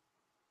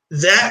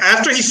 that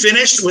after he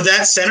finished with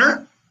that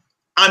center,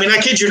 I mean, I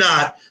kid you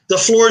not, the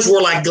floors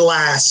were like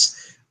glass.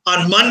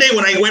 On Monday,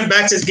 when I went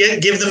back to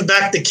give them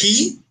back the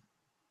key,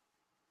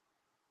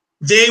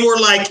 they were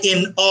like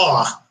in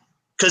awe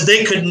because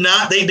they could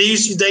not, they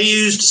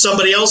used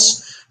somebody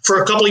else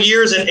for a couple of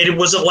years and it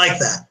wasn't like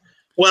that.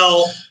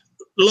 Well,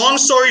 long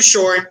story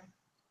short,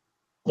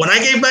 when I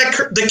gave back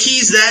the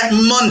keys that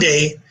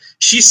Monday,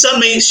 she sent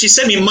me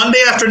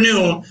Monday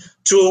afternoon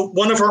to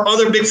one of her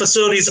other big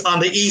facilities on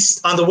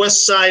the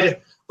west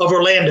side of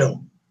Orlando.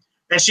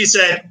 And she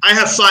said, "I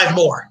have 5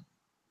 more.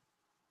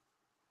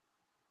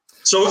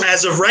 So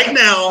as of right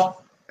now,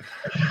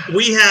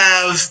 we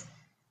have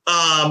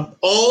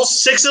all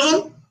 6 of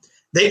them.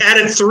 They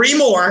added 3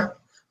 more,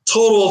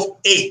 total of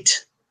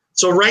 8.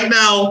 So right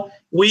now,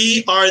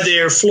 we are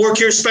their floor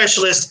care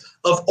specialist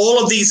of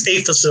all of these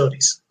 8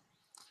 facilities.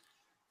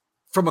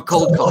 From a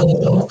cold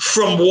call.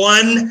 From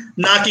one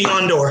knocking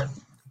on door.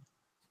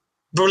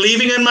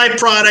 Believing in my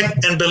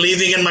product and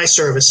believing in my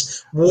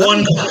service.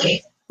 One call.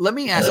 Let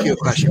me ask you a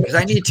question because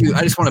I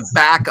just want to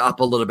back up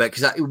a little bit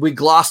because we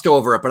glossed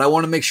over it, but I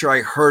want to make sure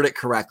I heard it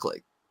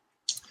correctly.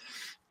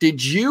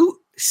 Did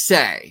you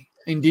say,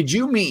 and did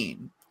you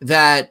mean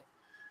that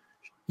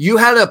you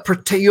had a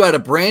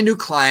brand new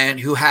client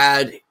who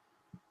had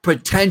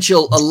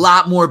potential, a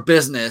lot more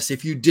business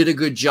if you did a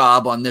good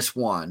job on this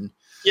one?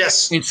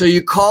 Yes. And so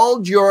you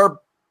called your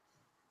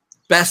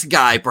best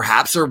guy,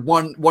 perhaps, or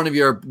one of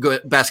your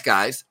best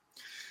guys.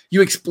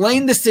 You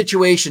explained the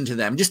situation to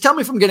them. Just tell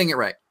me if I'm getting it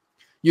right.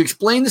 You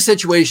explained the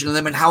situation to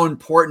them and how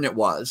important it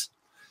was.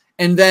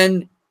 And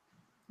then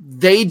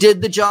they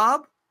did the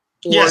job,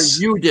 or yes.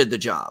 You did the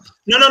job?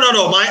 No.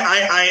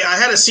 I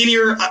have a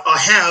senior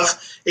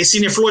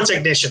floor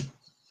technician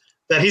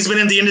that he's been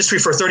in the industry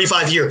for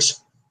 35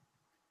 years.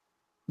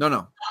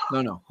 No.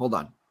 Hold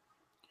on.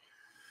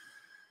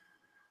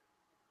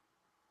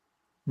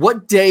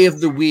 What day of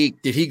the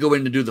week did he go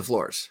in to do the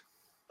floors?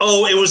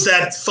 Oh, it was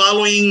that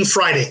following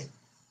Friday.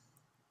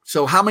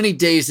 So how many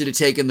days did it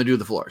take him to do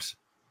the floors?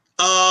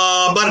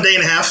 About a day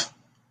and a half.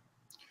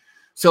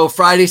 So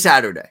Friday,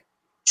 Saturday.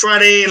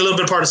 Friday and a little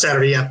bit part of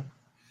Saturday, yeah.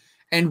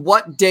 And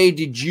what day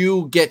did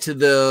you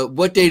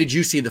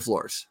see the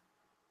floors?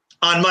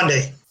 On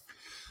Monday.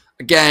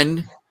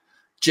 Again,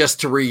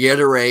 just to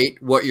reiterate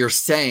what you're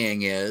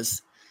saying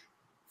is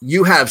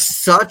you have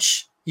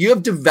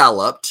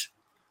developed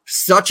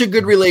such a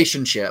good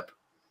relationship,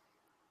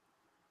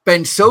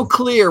 been so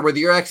clear with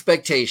your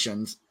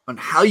expectations on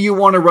how you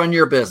want to run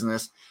your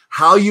business,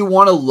 how you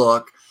want to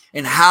look,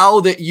 and how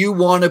that you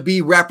want to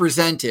be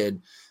represented,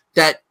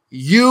 that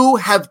you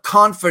have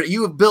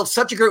built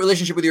such a great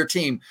relationship with your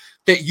team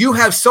that you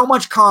have so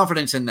much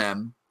confidence in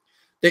them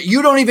that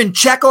you don't even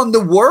check on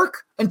the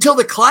work until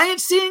the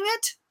client's seeing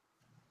it?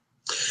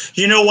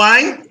 You know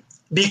why?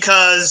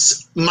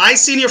 Because my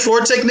senior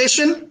floor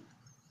technician,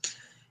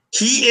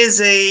 he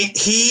is a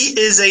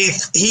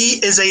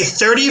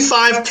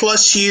 35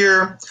 plus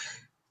year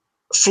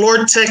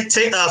floor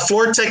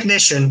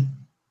technician.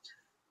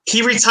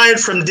 He retired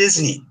from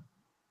Disney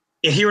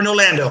here in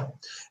Orlando.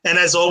 And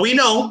as all we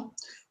know,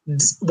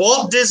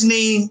 Walt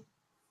Disney's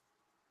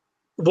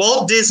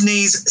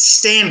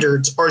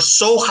standards are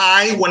so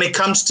high when it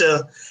comes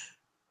to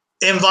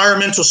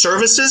environmental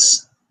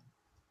services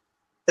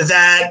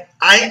that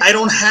I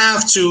don't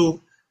have to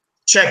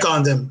check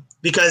on them,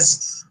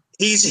 because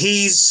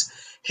his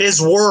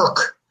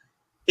work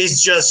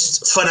is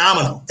just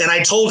phenomenal. And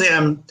I told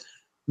him,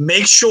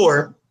 make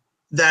sure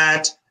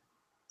that,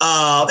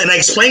 and I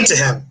explained to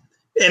him,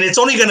 and it's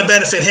only going to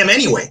benefit him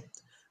anyway.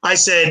 I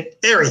said,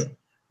 Ari,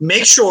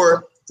 make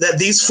sure that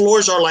these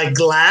floors are like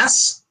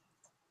glass,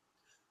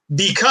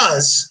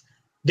 because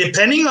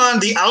depending on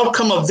the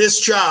outcome of this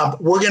job,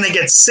 we're going to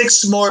get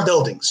 6 more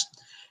buildings.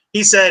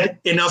 He said,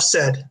 enough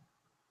said.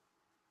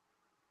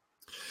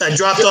 I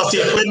dropped off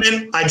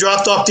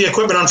the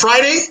equipment on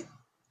Friday.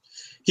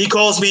 He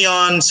calls me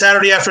on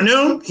Saturday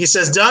afternoon. He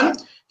says, done.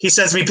 He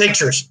sends me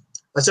pictures.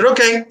 I said,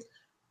 okay,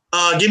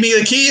 give me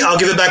the key. I'll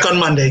give it back on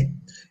Monday.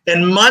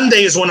 And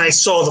Monday is when I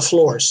saw the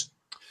floors.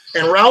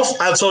 And Ralph,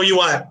 I'll tell you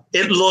what,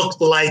 it looked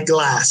like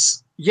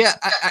glass. Yeah,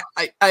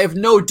 I have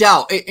no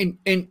doubt.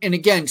 And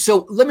again,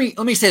 so let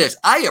me say this.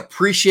 I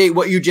appreciate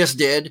what you just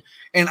did.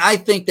 And I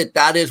think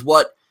that is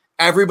what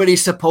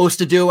everybody's supposed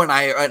to do. And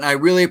I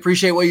really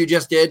appreciate what you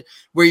just did,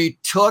 where you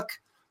took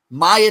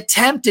my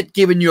attempt at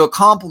giving you a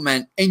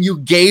compliment and you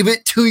gave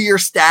it to your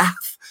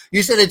staff.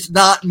 You said, it's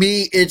not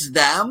me, it's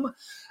them.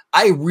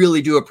 I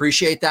really do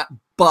appreciate that.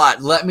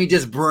 But let me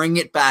just bring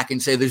it back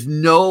and say there's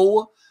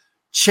no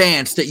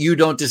chance that you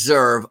don't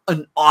deserve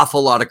an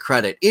awful lot of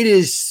credit. It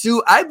is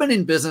I've been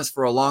in business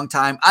for a long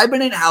time. I've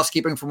been in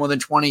housekeeping for more than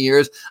 20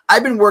 years.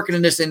 I've been working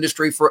in this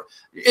industry for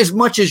as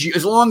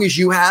long as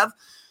you have.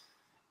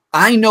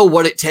 I know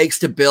what it takes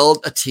to build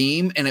a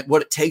team and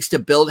what it takes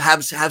to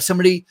have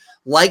somebody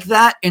like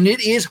that. And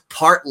it is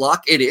part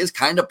luck. It is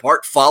kind of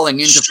part falling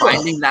into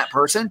finding that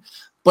person,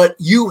 but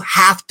you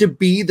have to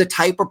be the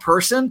type of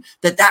person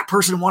that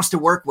person wants to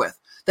work with,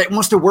 that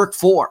wants to work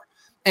for.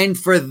 And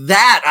for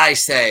that, I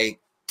say,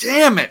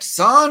 damn it,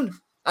 son.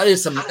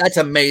 That's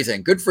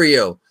amazing. Good for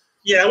you.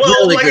 Yeah. Well,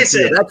 really, like I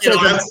said,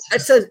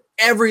 that says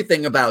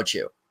everything about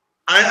you.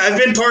 I've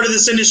been part of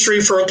this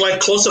industry for like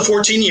close to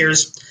 14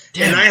 years.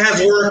 Damn. And I have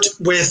worked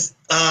with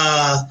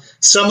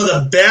some of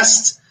the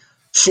best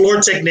floor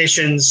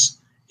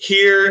technicians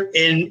here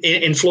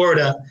in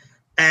Florida.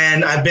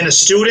 And I've been a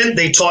student.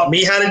 They taught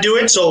me how to do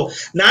it. So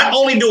not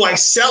only do I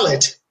sell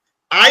it,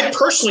 I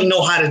personally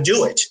know how to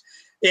do it.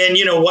 And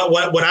you know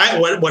what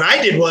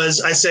I did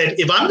was I said,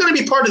 if I'm going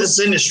to be part of this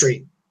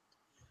industry,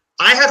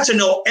 I have to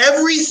know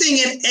everything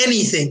and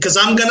anything, because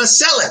I'm going to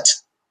sell it.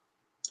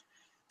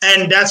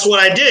 And that's what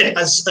I did.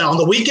 On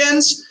the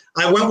weekends,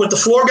 I went with the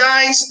floor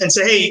guys and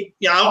said, hey,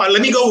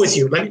 let me go with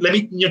you. Let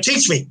me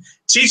teach me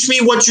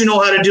what you know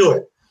how to do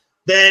it.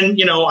 Then,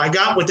 I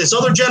got with this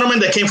other gentleman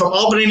that came from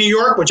Albany, New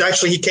York, which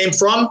actually he came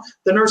from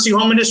the nursing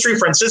home industry,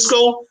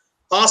 Francisco,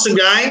 awesome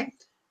guy.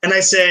 And I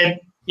said,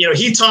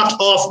 he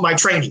topped off my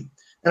training.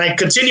 And I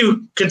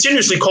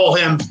continuously call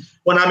him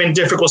when I'm in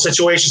difficult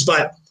situations.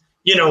 But,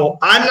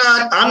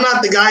 I'm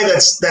not the guy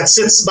that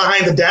sits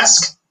behind the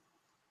desk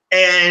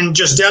and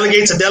just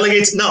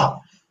delegates.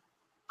 No,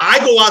 I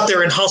go out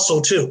there and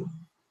hustle too.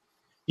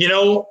 I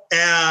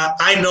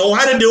know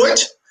how to do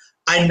it.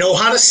 I know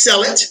how to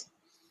sell it.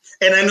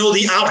 And I know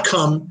the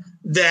outcome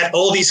that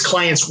all these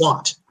clients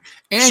want.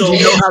 And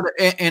you know how to,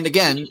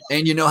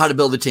 you know how to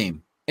build a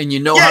team, and you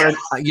know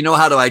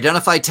how to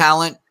identify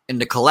talent and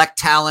to collect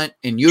talent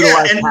and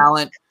utilize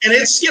talent. And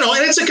it's,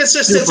 and it's a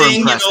consistent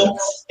thing,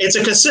 it's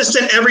a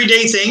consistent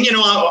everyday thing.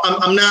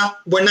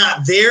 We're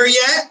not there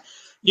yet,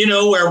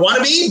 where I want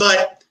to be,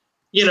 but,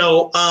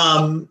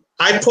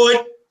 I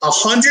put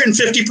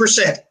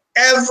 150%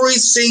 every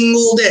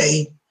single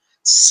day,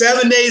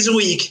 7 days a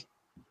week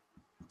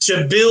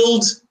to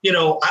build,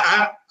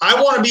 I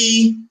want to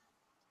be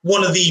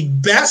one of the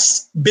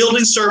best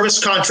building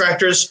service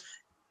contractors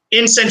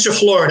in Central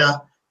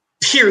Florida,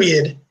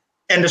 period,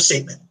 end of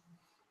statement.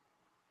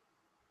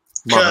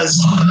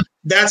 Because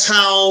that's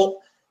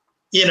how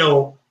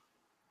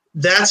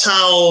that's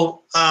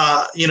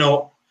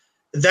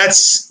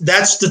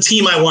the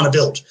team I want to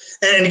build.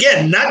 And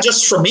again, not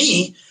just for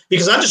me,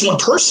 because I'm just one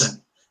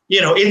person.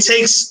 It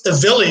takes a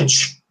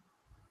village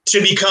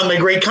to become a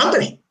great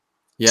company.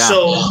 Yeah.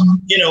 So,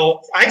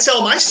 I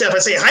tell my staff, I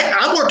say,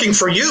 I'm working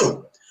for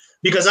you,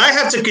 because I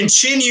have to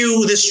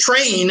continue this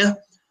train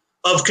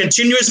of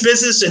continuous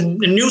business and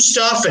new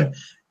stuff and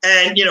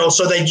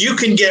so that you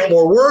can get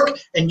more work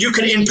and you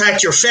can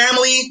impact your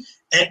family.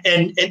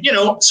 And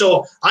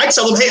so I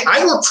tell them, hey,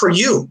 I work for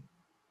you.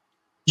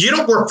 You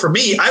don't work for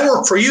me. I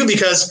work for you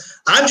because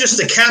I'm just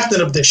the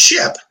captain of this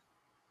ship.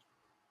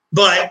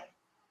 But,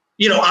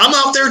 I'm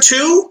out there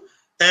too.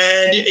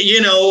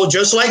 And,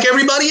 just like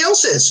everybody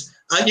else is,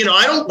 I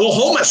don't go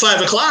home at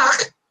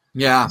 5:00.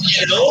 Yeah.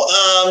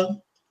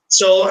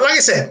 So like I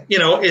said,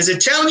 is it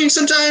challenging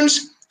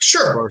sometimes?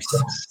 Sure.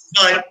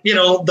 But,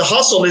 the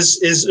hustle is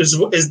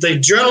the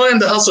adrenaline,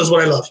 the hustle is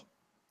what I love.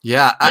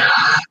 Yeah.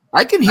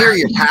 I can hear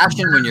your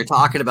passion when you're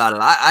talking about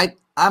it.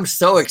 I'm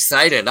so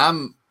excited.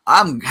 I'm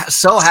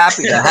so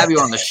happy to have you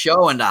on the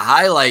show and to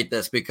highlight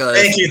this because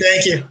thank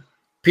you.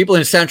 People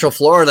in Central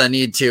Florida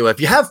need to, if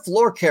you have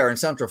floor care in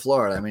Central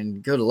Florida, I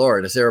mean, good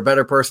Lord, is there a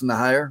better person to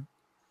hire?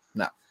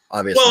 No,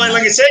 obviously. Well, and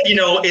like I said,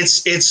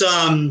 it's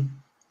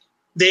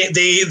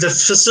the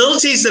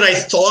facilities that I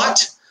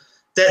thought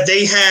that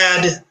they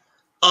had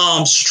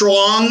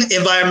strong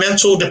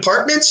environmental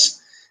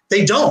departments,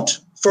 they don't,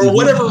 for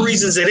whatever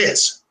reasons it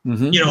is,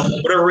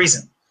 whatever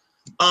reason.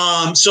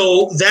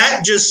 So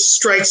that just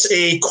strikes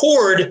a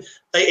chord,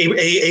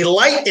 a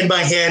light in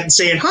my head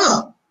saying,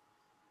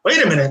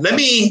 wait a minute,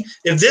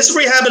 if this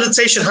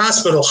rehabilitation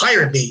hospital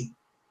hired me,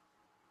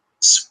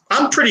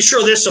 I'm pretty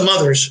sure there's some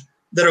others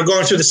that are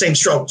going through the same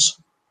struggles.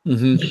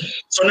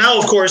 So now,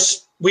 of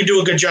course, we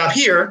do a good job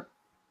here.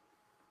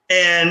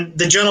 And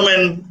the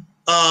gentleman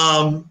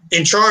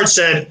in charge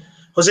said,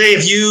 Jose,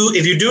 if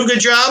you do a good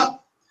job,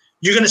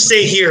 you're going to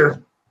stay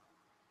here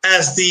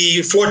as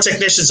the floor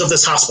technicians of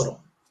this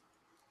hospital.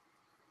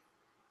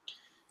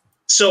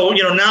 So,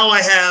 now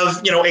I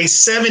have, a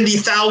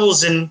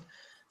 70,000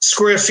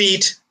 square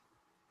feet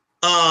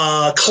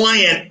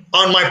client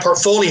on my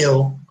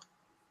portfolio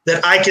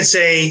that I could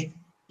say,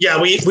 yeah,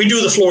 we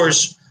do the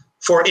floors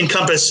for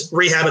Encompass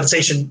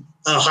Rehabilitation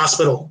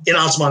Hospital in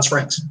Altamont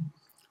Springs.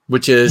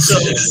 Which is,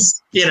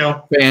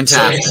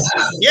 fantastic.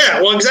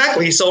 Yeah, well,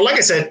 exactly. So like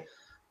I said,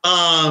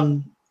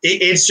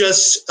 it's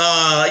just,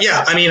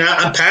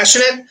 I'm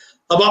passionate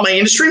about my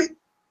industry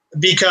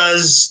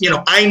because,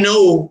 I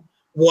know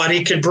what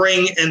it could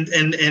bring and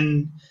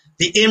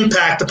the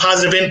impact, the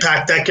positive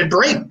impact that could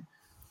bring.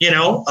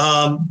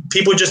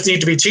 People just need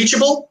to be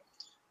teachable,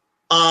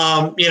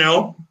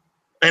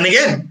 and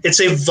again, it's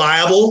a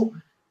viable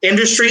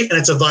industry and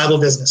it's a viable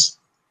business.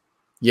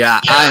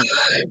 Yeah.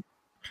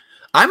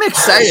 I'm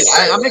excited.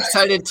 I'm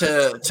excited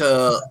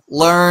to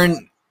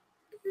learn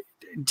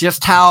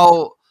just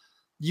how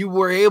you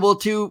were able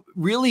to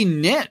really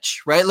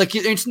niche, right? Like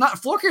it's not,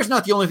 floor care is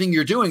not the only thing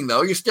you're doing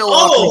though. You're still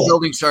offering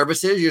building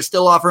services. You're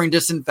still offering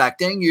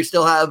disinfecting. You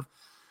still have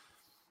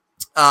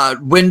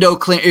window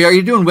clean. Are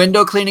you doing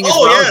window cleaning as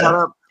well?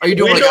 Yeah. Are you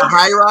doing like a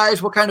high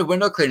rise? What kind of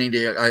window cleaning do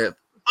you have?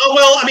 Oh,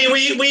 well, I mean,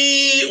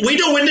 we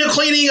do window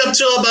cleaning up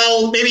to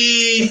about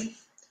maybe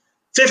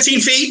 15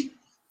 feet.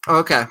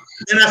 Okay.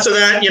 And after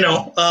that,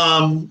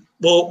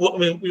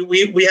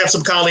 we have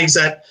some colleagues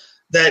that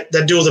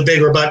do the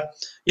bigger, but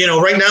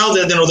right now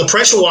the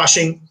pressure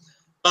washing,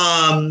 a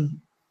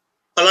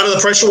lot of the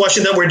pressure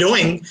washing that we're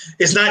doing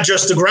is not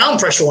just the ground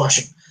pressure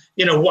washing.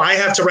 I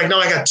have to right now.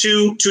 I got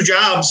two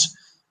jobs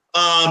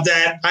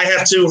that I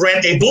have to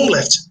rent a boom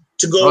lift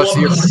to go. So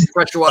you're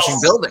pressure washing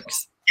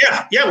buildings.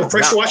 Yeah, we're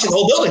pressure washing the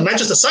whole building, not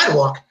just a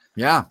sidewalk.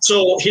 Yeah.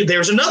 So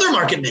there's another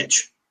market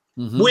niche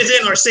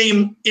within our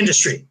same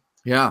industry.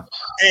 Yeah.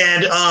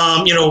 And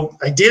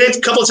I did it a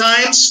couple of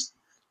times,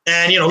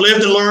 and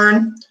lived and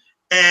learned.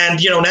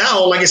 And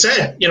now, like I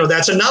said,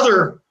 that's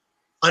another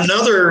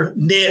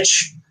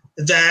niche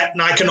that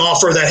I can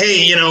offer. That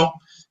hey,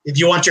 if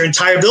you want your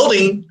entire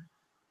building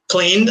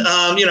cleaned,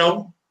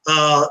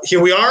 here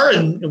we are,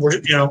 and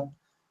we're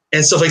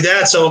and stuff like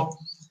that. So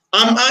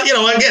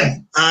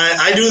again,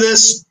 I do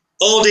this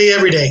all day,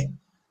 every day.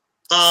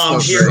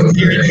 Here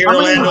in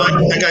Orlando,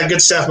 I got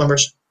good staff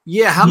members.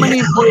 Yeah, how many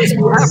employees do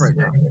you have right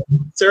now?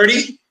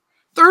 30.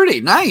 30,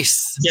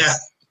 nice. Yeah.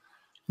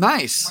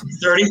 Nice.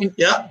 30,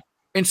 yeah.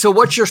 And so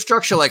what's your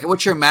structure like?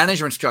 What's your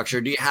management structure?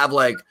 Do you have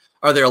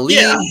are there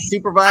lead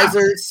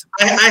supervisors?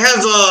 I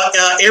have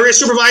area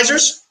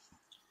supervisors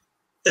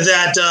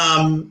that,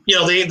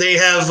 they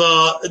have,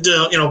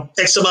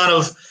 X amount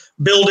of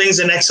buildings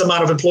and X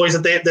amount of employees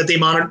that they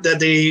monitor,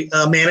 that they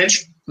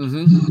manage.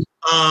 And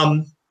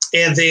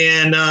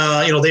then,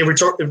 they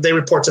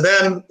report to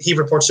them. He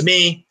reports to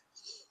me.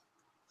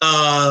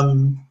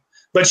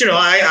 But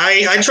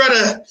I try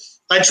to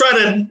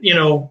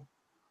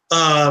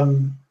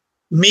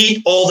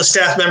meet all the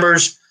staff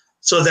members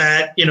so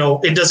that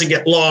it doesn't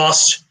get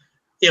lost.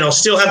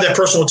 Still have that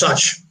personal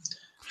touch,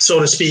 so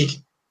to speak.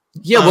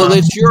 Yeah, well,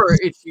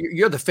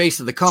 you're the face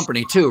of the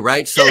company too,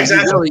 right? So yeah,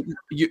 exactly.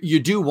 you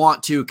do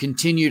want to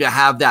continue to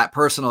have that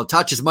personal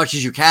touch as much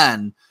as you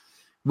can,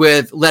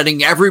 with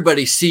letting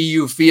everybody see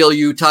you, feel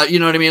you, touch. You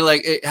know what I mean?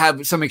 Like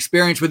have some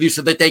experience with you,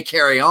 so that they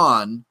carry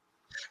on.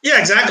 Yeah,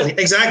 exactly.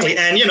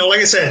 And like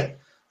I said,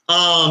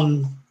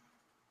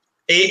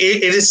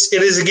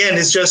 it is again.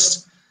 It's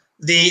just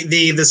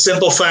the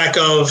simple fact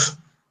of,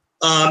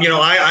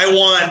 I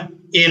want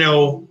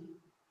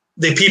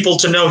the people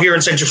to know here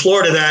in Central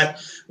Florida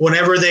that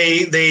whenever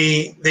they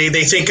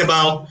think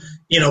about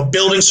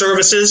building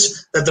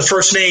services, that the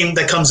first name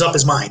that comes up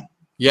is mine.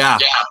 Yeah.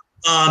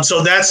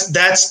 So that's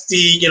that's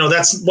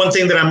one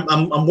thing that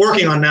I'm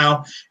working on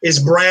now is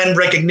brand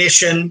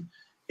recognition,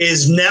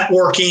 is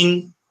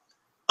networking,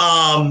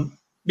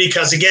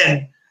 because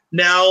again,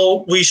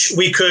 now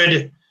we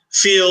could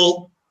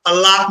feel a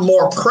lot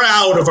more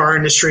proud of our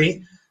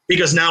industry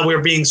because now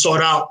we're being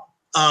sought out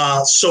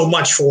so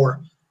much for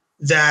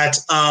that.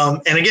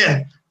 And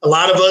again, a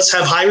lot of us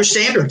have higher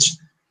standards.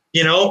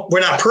 We're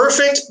not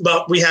perfect,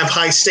 but we have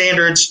high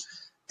standards.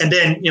 And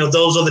then,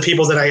 those are the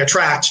people that I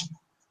attract.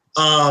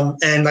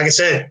 And like I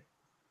said,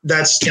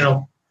 that's,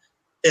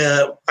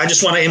 I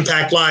just want to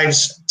impact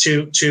lives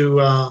to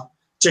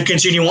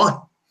continue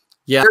on.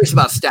 Yeah. Curious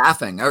about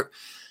staffing. Our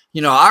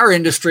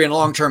industry in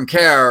long-term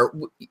care,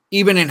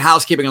 even in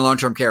housekeeping and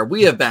long-term care,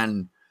 we have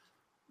been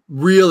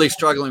really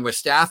struggling with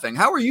staffing.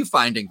 How are you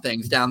finding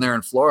things down there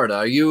in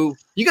Florida? You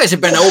guys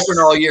have been open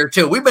all year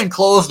too. We've been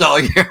closed all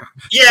year.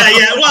 Yeah.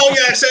 Well,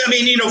 yeah. So,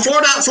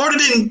 Florida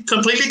didn't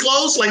completely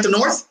close like the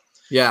North.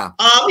 Yeah.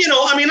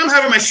 I'm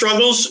having my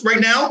struggles right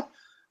now.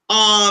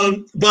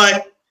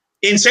 But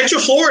in Central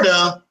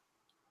Florida,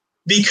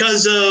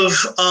 because of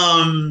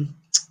how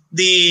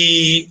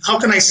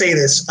can I say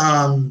this?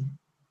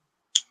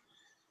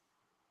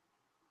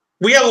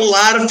 We have a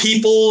lot of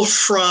people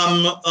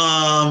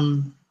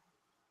from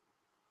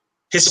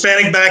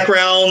Hispanic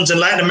backgrounds in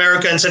Latin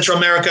America and Central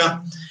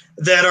America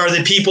that are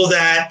the people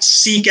that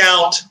seek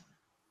out,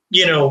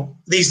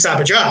 these type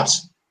of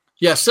jobs.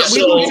 Yes, yeah,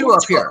 so we do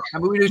up here.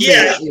 We do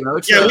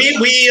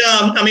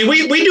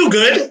we do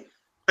good.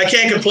 I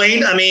can't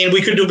complain.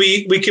 We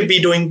could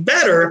be doing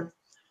better.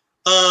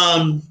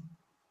 But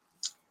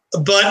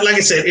like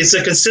I said, it's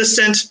a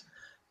consistent,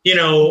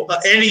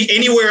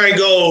 anywhere I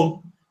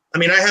go.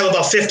 I have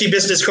about 50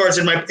 business cards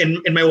in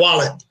my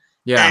wallet.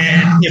 Yeah.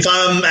 And if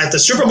I'm at the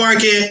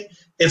supermarket,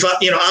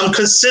 I'm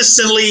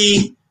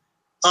consistently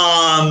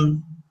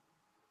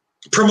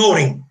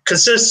promoting,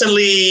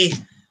 consistently,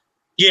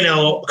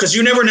 because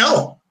you never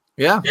know.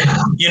 Yeah.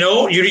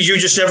 You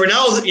just never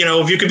know.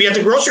 If you could be at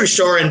the grocery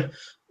store and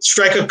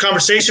strike a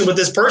conversation with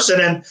this person,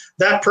 and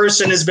that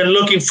person has been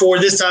looking for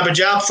this type of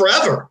job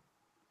forever.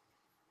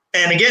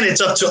 And again,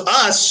 it's up to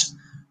us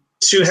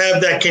to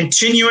have that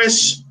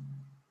continuous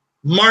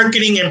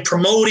marketing and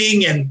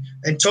promoting and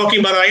talking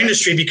about our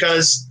industry,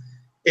 because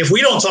if we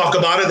don't talk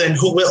about it, then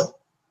who will?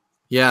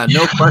 Yeah,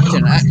 no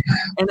question.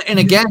 And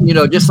again,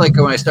 just like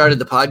when I started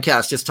the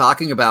podcast, just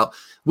talking about,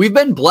 we've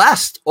been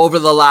blessed over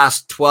the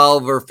last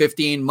 12 or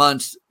 15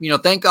 months.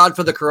 Thank God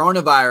for the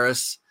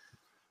coronavirus,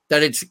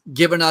 that it's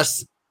given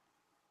us,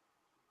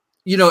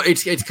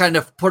 it's kind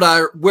of put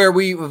our where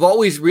we've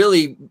always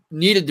really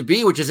needed to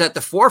be, which is at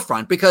the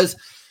forefront, because,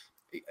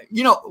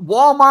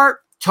 Walmart,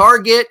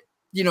 Target,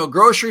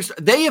 groceries,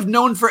 they have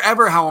known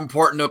forever how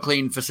important a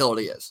clean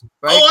facility is.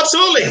 Right? Oh,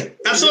 absolutely.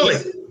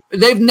 Absolutely.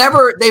 They've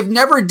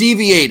never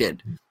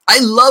deviated. I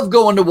love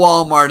going to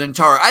Walmart and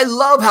Target. I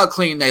love how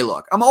clean they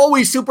look. I'm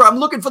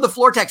looking for the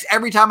floor techs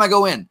every time I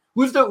go in.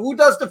 Who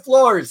does the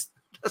floors?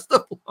 That's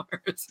the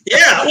floors.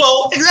 Yeah,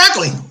 well,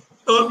 exactly.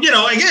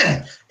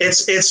 Again,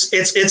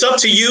 it's up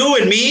to you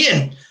and me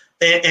and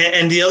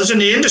the others in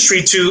the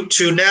industry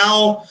to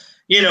now,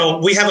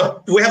 we have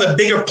a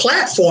bigger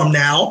platform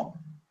now.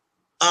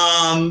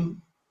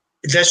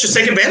 Let's just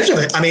take advantage of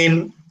it. I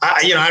don't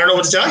know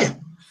what to tell you.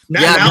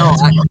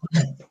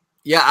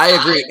 I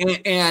agree.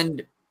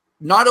 And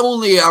not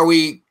only are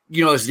we,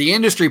 as the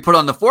industry put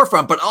on the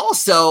forefront, but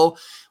also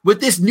with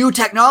this new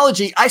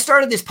technology. I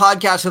started this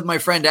podcast with my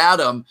friend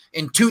Adam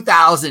in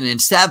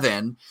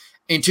 2007,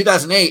 in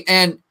 2008,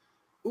 and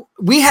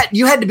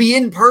you had to be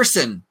in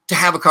person to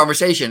have a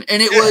conversation.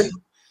 And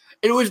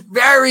it was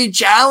very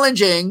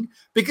challenging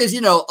because, a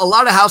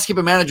lot of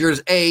housekeeping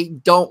managers,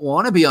 don't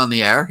want to be on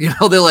the air.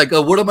 They're like,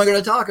 oh, what am I going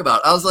to talk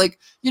about? I was like,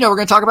 we're going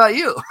to talk about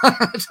you.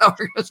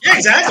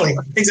 Exactly.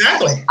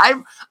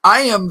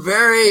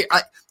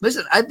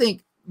 Listen, I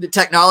think the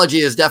technology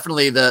is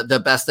definitely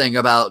the best thing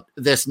about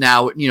this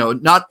now.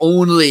 Not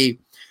only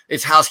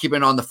is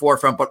housekeeping on the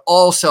forefront, but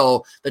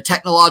also the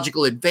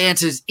technological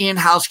advances in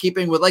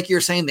housekeeping with, like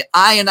you're saying, the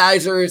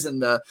ionizers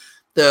and the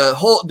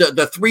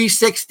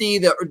 360,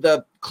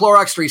 the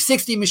Clorox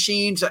 360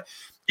 machines.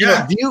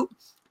 Yeah. Do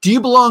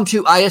you belong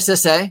to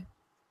ISSA?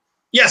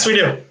 Yes, we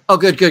do. Oh,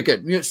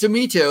 good. So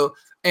me too.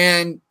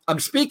 And I'm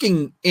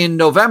speaking in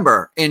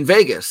November in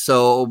Vegas.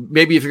 So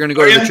maybe if you're going to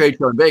go to the trade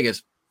show in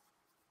Vegas,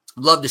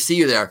 I'd love to see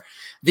you there.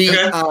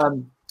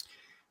 The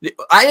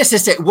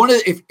ISSA,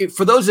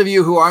 for those of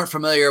you who aren't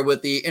familiar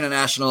with the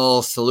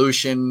International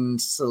Solution,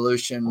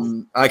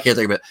 I can't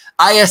think of it.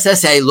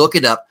 ISSA, look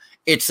it up.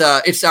 It's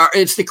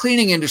the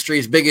cleaning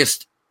industry's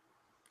biggest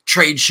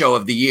trade show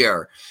of the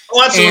year.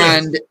 Oh,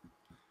 absolutely.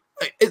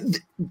 And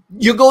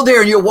you go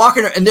there and you're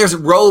walking and there's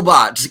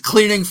robots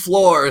cleaning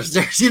floors.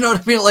 There's,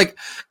 like,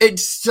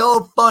 it's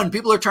so fun.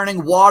 People are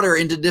turning water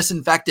into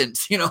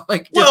disinfectants,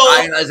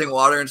 ionizing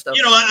water and stuff.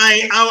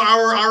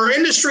 Our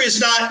industry is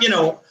not,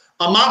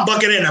 a mop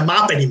bucket and a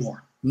mop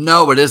anymore.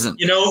 No, it isn't.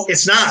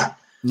 It's not.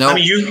 No.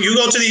 You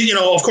go to the,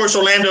 of course,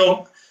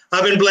 Orlando.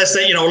 I've been blessed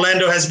that,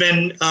 Orlando has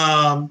been,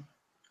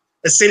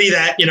 a city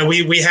that, you know,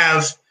 we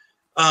have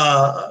a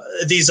lot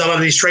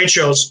of these trade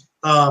shows.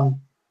 And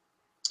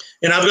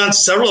I've gone to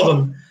several of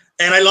them,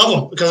 and I love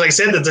them because, like I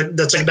said,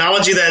 the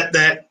technology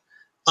that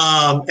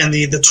and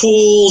the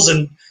tools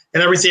and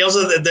everything else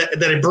that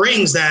it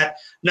brings, that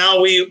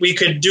now we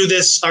could do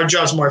our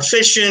jobs more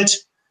efficient,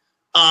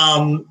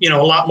 you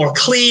know, a lot more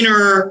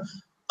cleaner.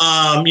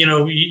 You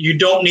know, you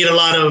don't need a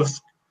lot of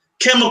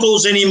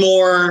chemicals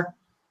anymore,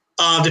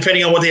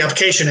 depending on what the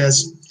application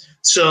is.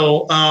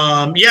 So,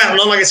 yeah,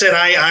 no, like I said,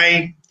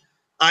 I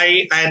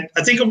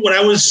think when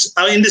I was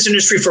in this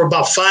industry for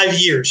about 5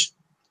 years,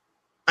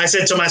 I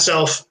said to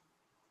myself,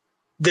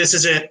 this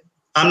is it.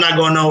 I'm not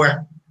going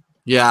nowhere.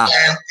 Yeah.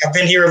 And I've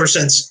been here ever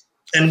since,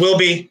 and will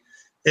be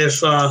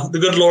if the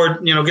good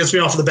Lord, you know, gets me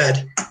off of the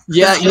bed.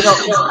 Yeah, you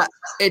know,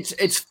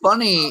 it's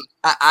funny.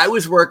 I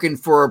was working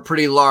for a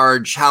pretty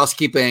large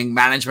housekeeping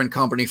management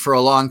company for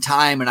a long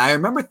time, and I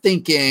remember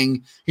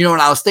thinking, you know,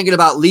 when I was thinking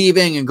about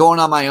leaving and going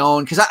on my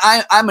own, because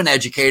I'm an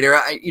educator.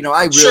 I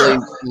really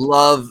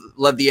love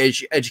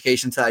the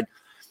education side,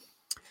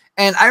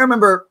 and I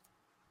remember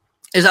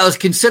as I was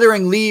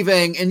considering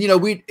leaving, and you know,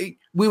 we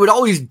would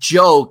always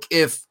joke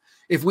if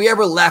we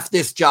ever left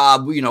this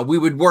job, you know, we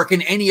would work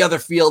in any other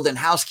field than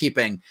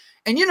housekeeping.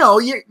 And, you know,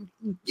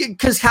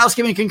 because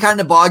housekeeping can kind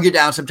of bog you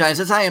down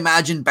sometimes, as I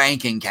imagine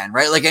banking can,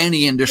 right? Like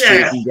any industry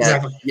can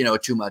get, you know,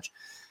 too much.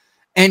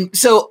 And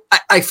so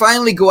I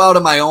finally go out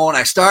on my own.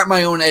 I start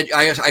my own.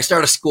 I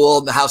start a school,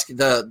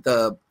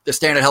 the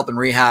Standard Health and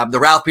Rehab, the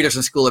Ralph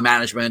Peterson School of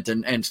Management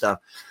and stuff.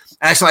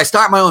 And so I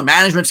start my own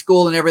management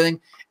school and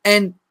everything.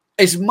 And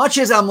as much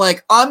as I'm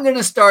like, I'm going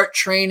to start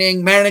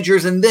training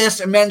managers in this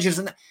and managers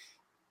in that,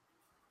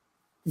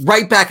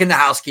 right back into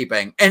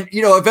housekeeping. And,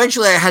 you know,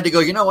 eventually I had to go,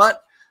 you know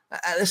what?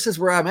 This is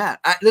where I'm at.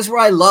 This is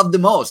where I love the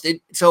most.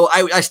 So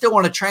I still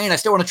want to train. I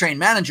still want to train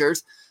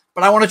managers,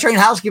 but I want to train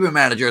housekeeping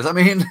managers. I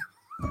mean,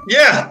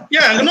 yeah,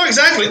 no,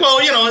 exactly.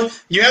 Well, you know,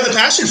 you have the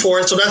passion for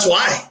it, so that's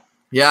why.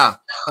 Yeah,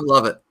 I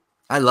love it.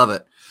 I love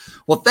it.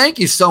 Well, thank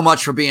you so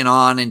much for being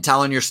on and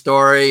telling your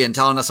story and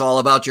telling us all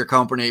about your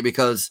company,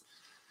 because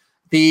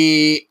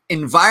the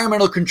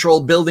Environmental Control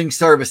Building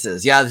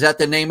Services. Yeah, is that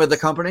the name of the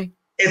company?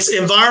 It's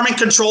Environment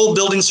Control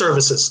Building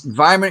Services.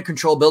 Environment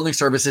Control Building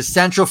Services,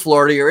 Central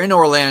Florida. You're in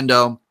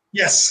Orlando.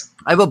 Yes.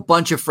 I have a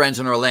bunch of friends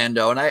in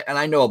Orlando, and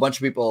I know a bunch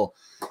of people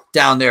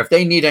down there. If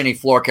they need any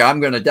floor care, I'm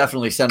going to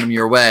definitely send them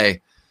your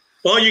way.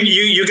 Well,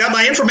 you got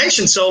my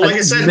information, so like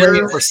I said,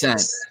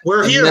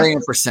 we're here.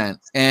 1,000,000%.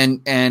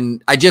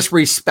 And I just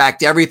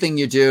respect everything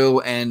you do,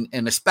 and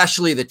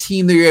especially the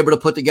team that you're able to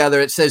put together.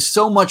 It says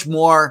so much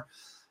more.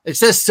 It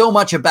says so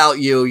much about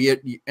you.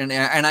 And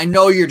I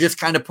know you're just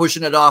kind of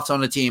pushing it off on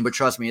the team, but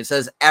trust me, it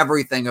says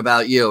everything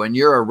about you, and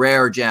you're a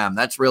rare gem.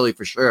 That's really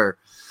for sure.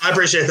 I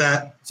appreciate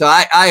that. So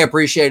I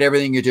appreciate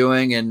everything you're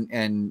doing,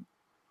 and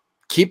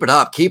keep it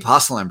up. Keep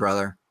hustling,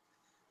 brother.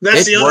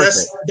 That's the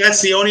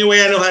only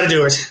way I know how to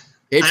do it.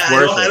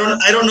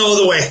 I don't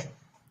know the way.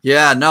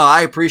 Yeah, no,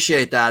 I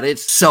appreciate that.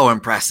 It's so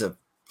impressive.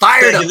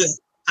 Fired up.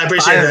 I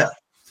appreciate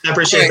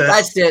that.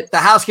 That's it. The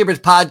Housekeepers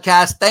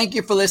Podcast. Thank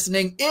you for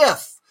listening.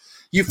 If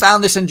you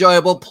found this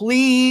enjoyable,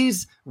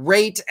 please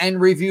rate and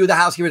review the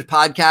Housekeepers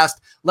Podcast.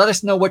 Let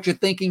us know what you're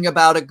thinking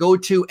about it. Go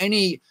to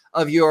any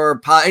of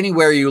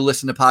anywhere you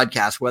listen to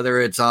podcasts,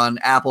 whether it's on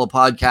Apple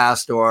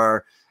Podcast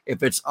or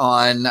if it's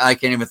on, I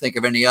can't even think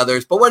of any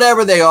others, but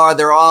whatever they are,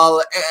 they're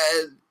all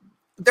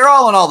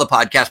on all the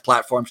podcast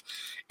platforms.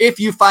 If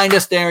you find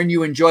us there and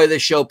you enjoy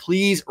this show,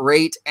 please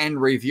rate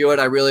and review it.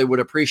 I really would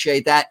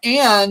appreciate that.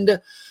 And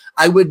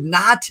I would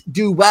not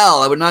do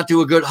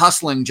a good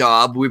hustling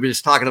job. We were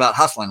just talking about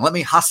hustling. Let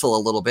me hustle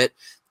a little bit.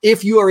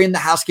 If you are in the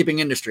housekeeping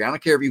industry, I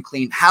don't care if you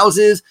clean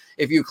houses,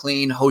 if you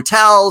clean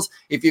hotels,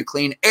 if you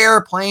clean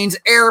airplanes,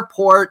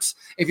 airports,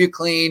 if you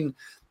clean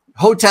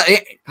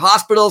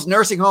hospitals,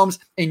 nursing homes,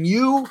 and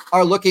you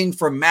are looking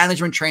for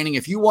management training,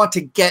 if you want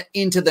to get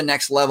into the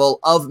next level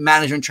of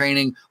management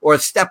training or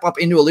step up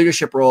into a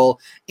leadership role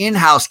in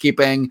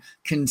housekeeping,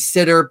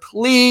 consider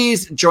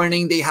please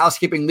joining the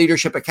Housekeeping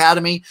Leadership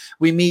Academy.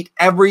 We meet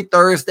every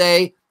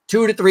Thursday,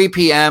 2 to 3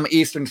 p.m.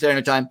 Eastern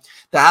Standard Time.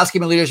 The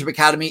Housekeeping Leadership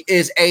Academy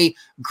is a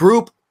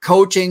group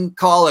coaching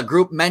call, a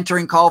group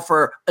mentoring call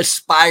for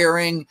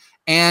aspiring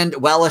and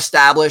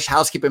well-established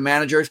housekeeping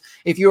managers.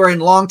 If you are in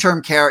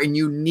long-term care and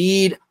you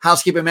need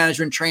housekeeping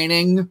management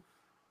training,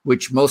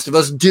 which most of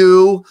us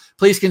do,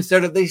 please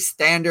consider the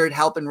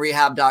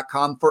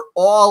standardhealthandrehab.com for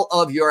all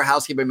of your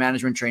housekeeping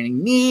management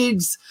training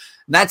needs.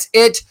 And that's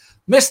it.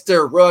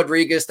 Mr.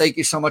 Rodriguez, thank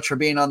you so much for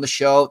being on the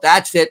show.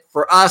 That's it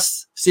for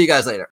us. See you guys later.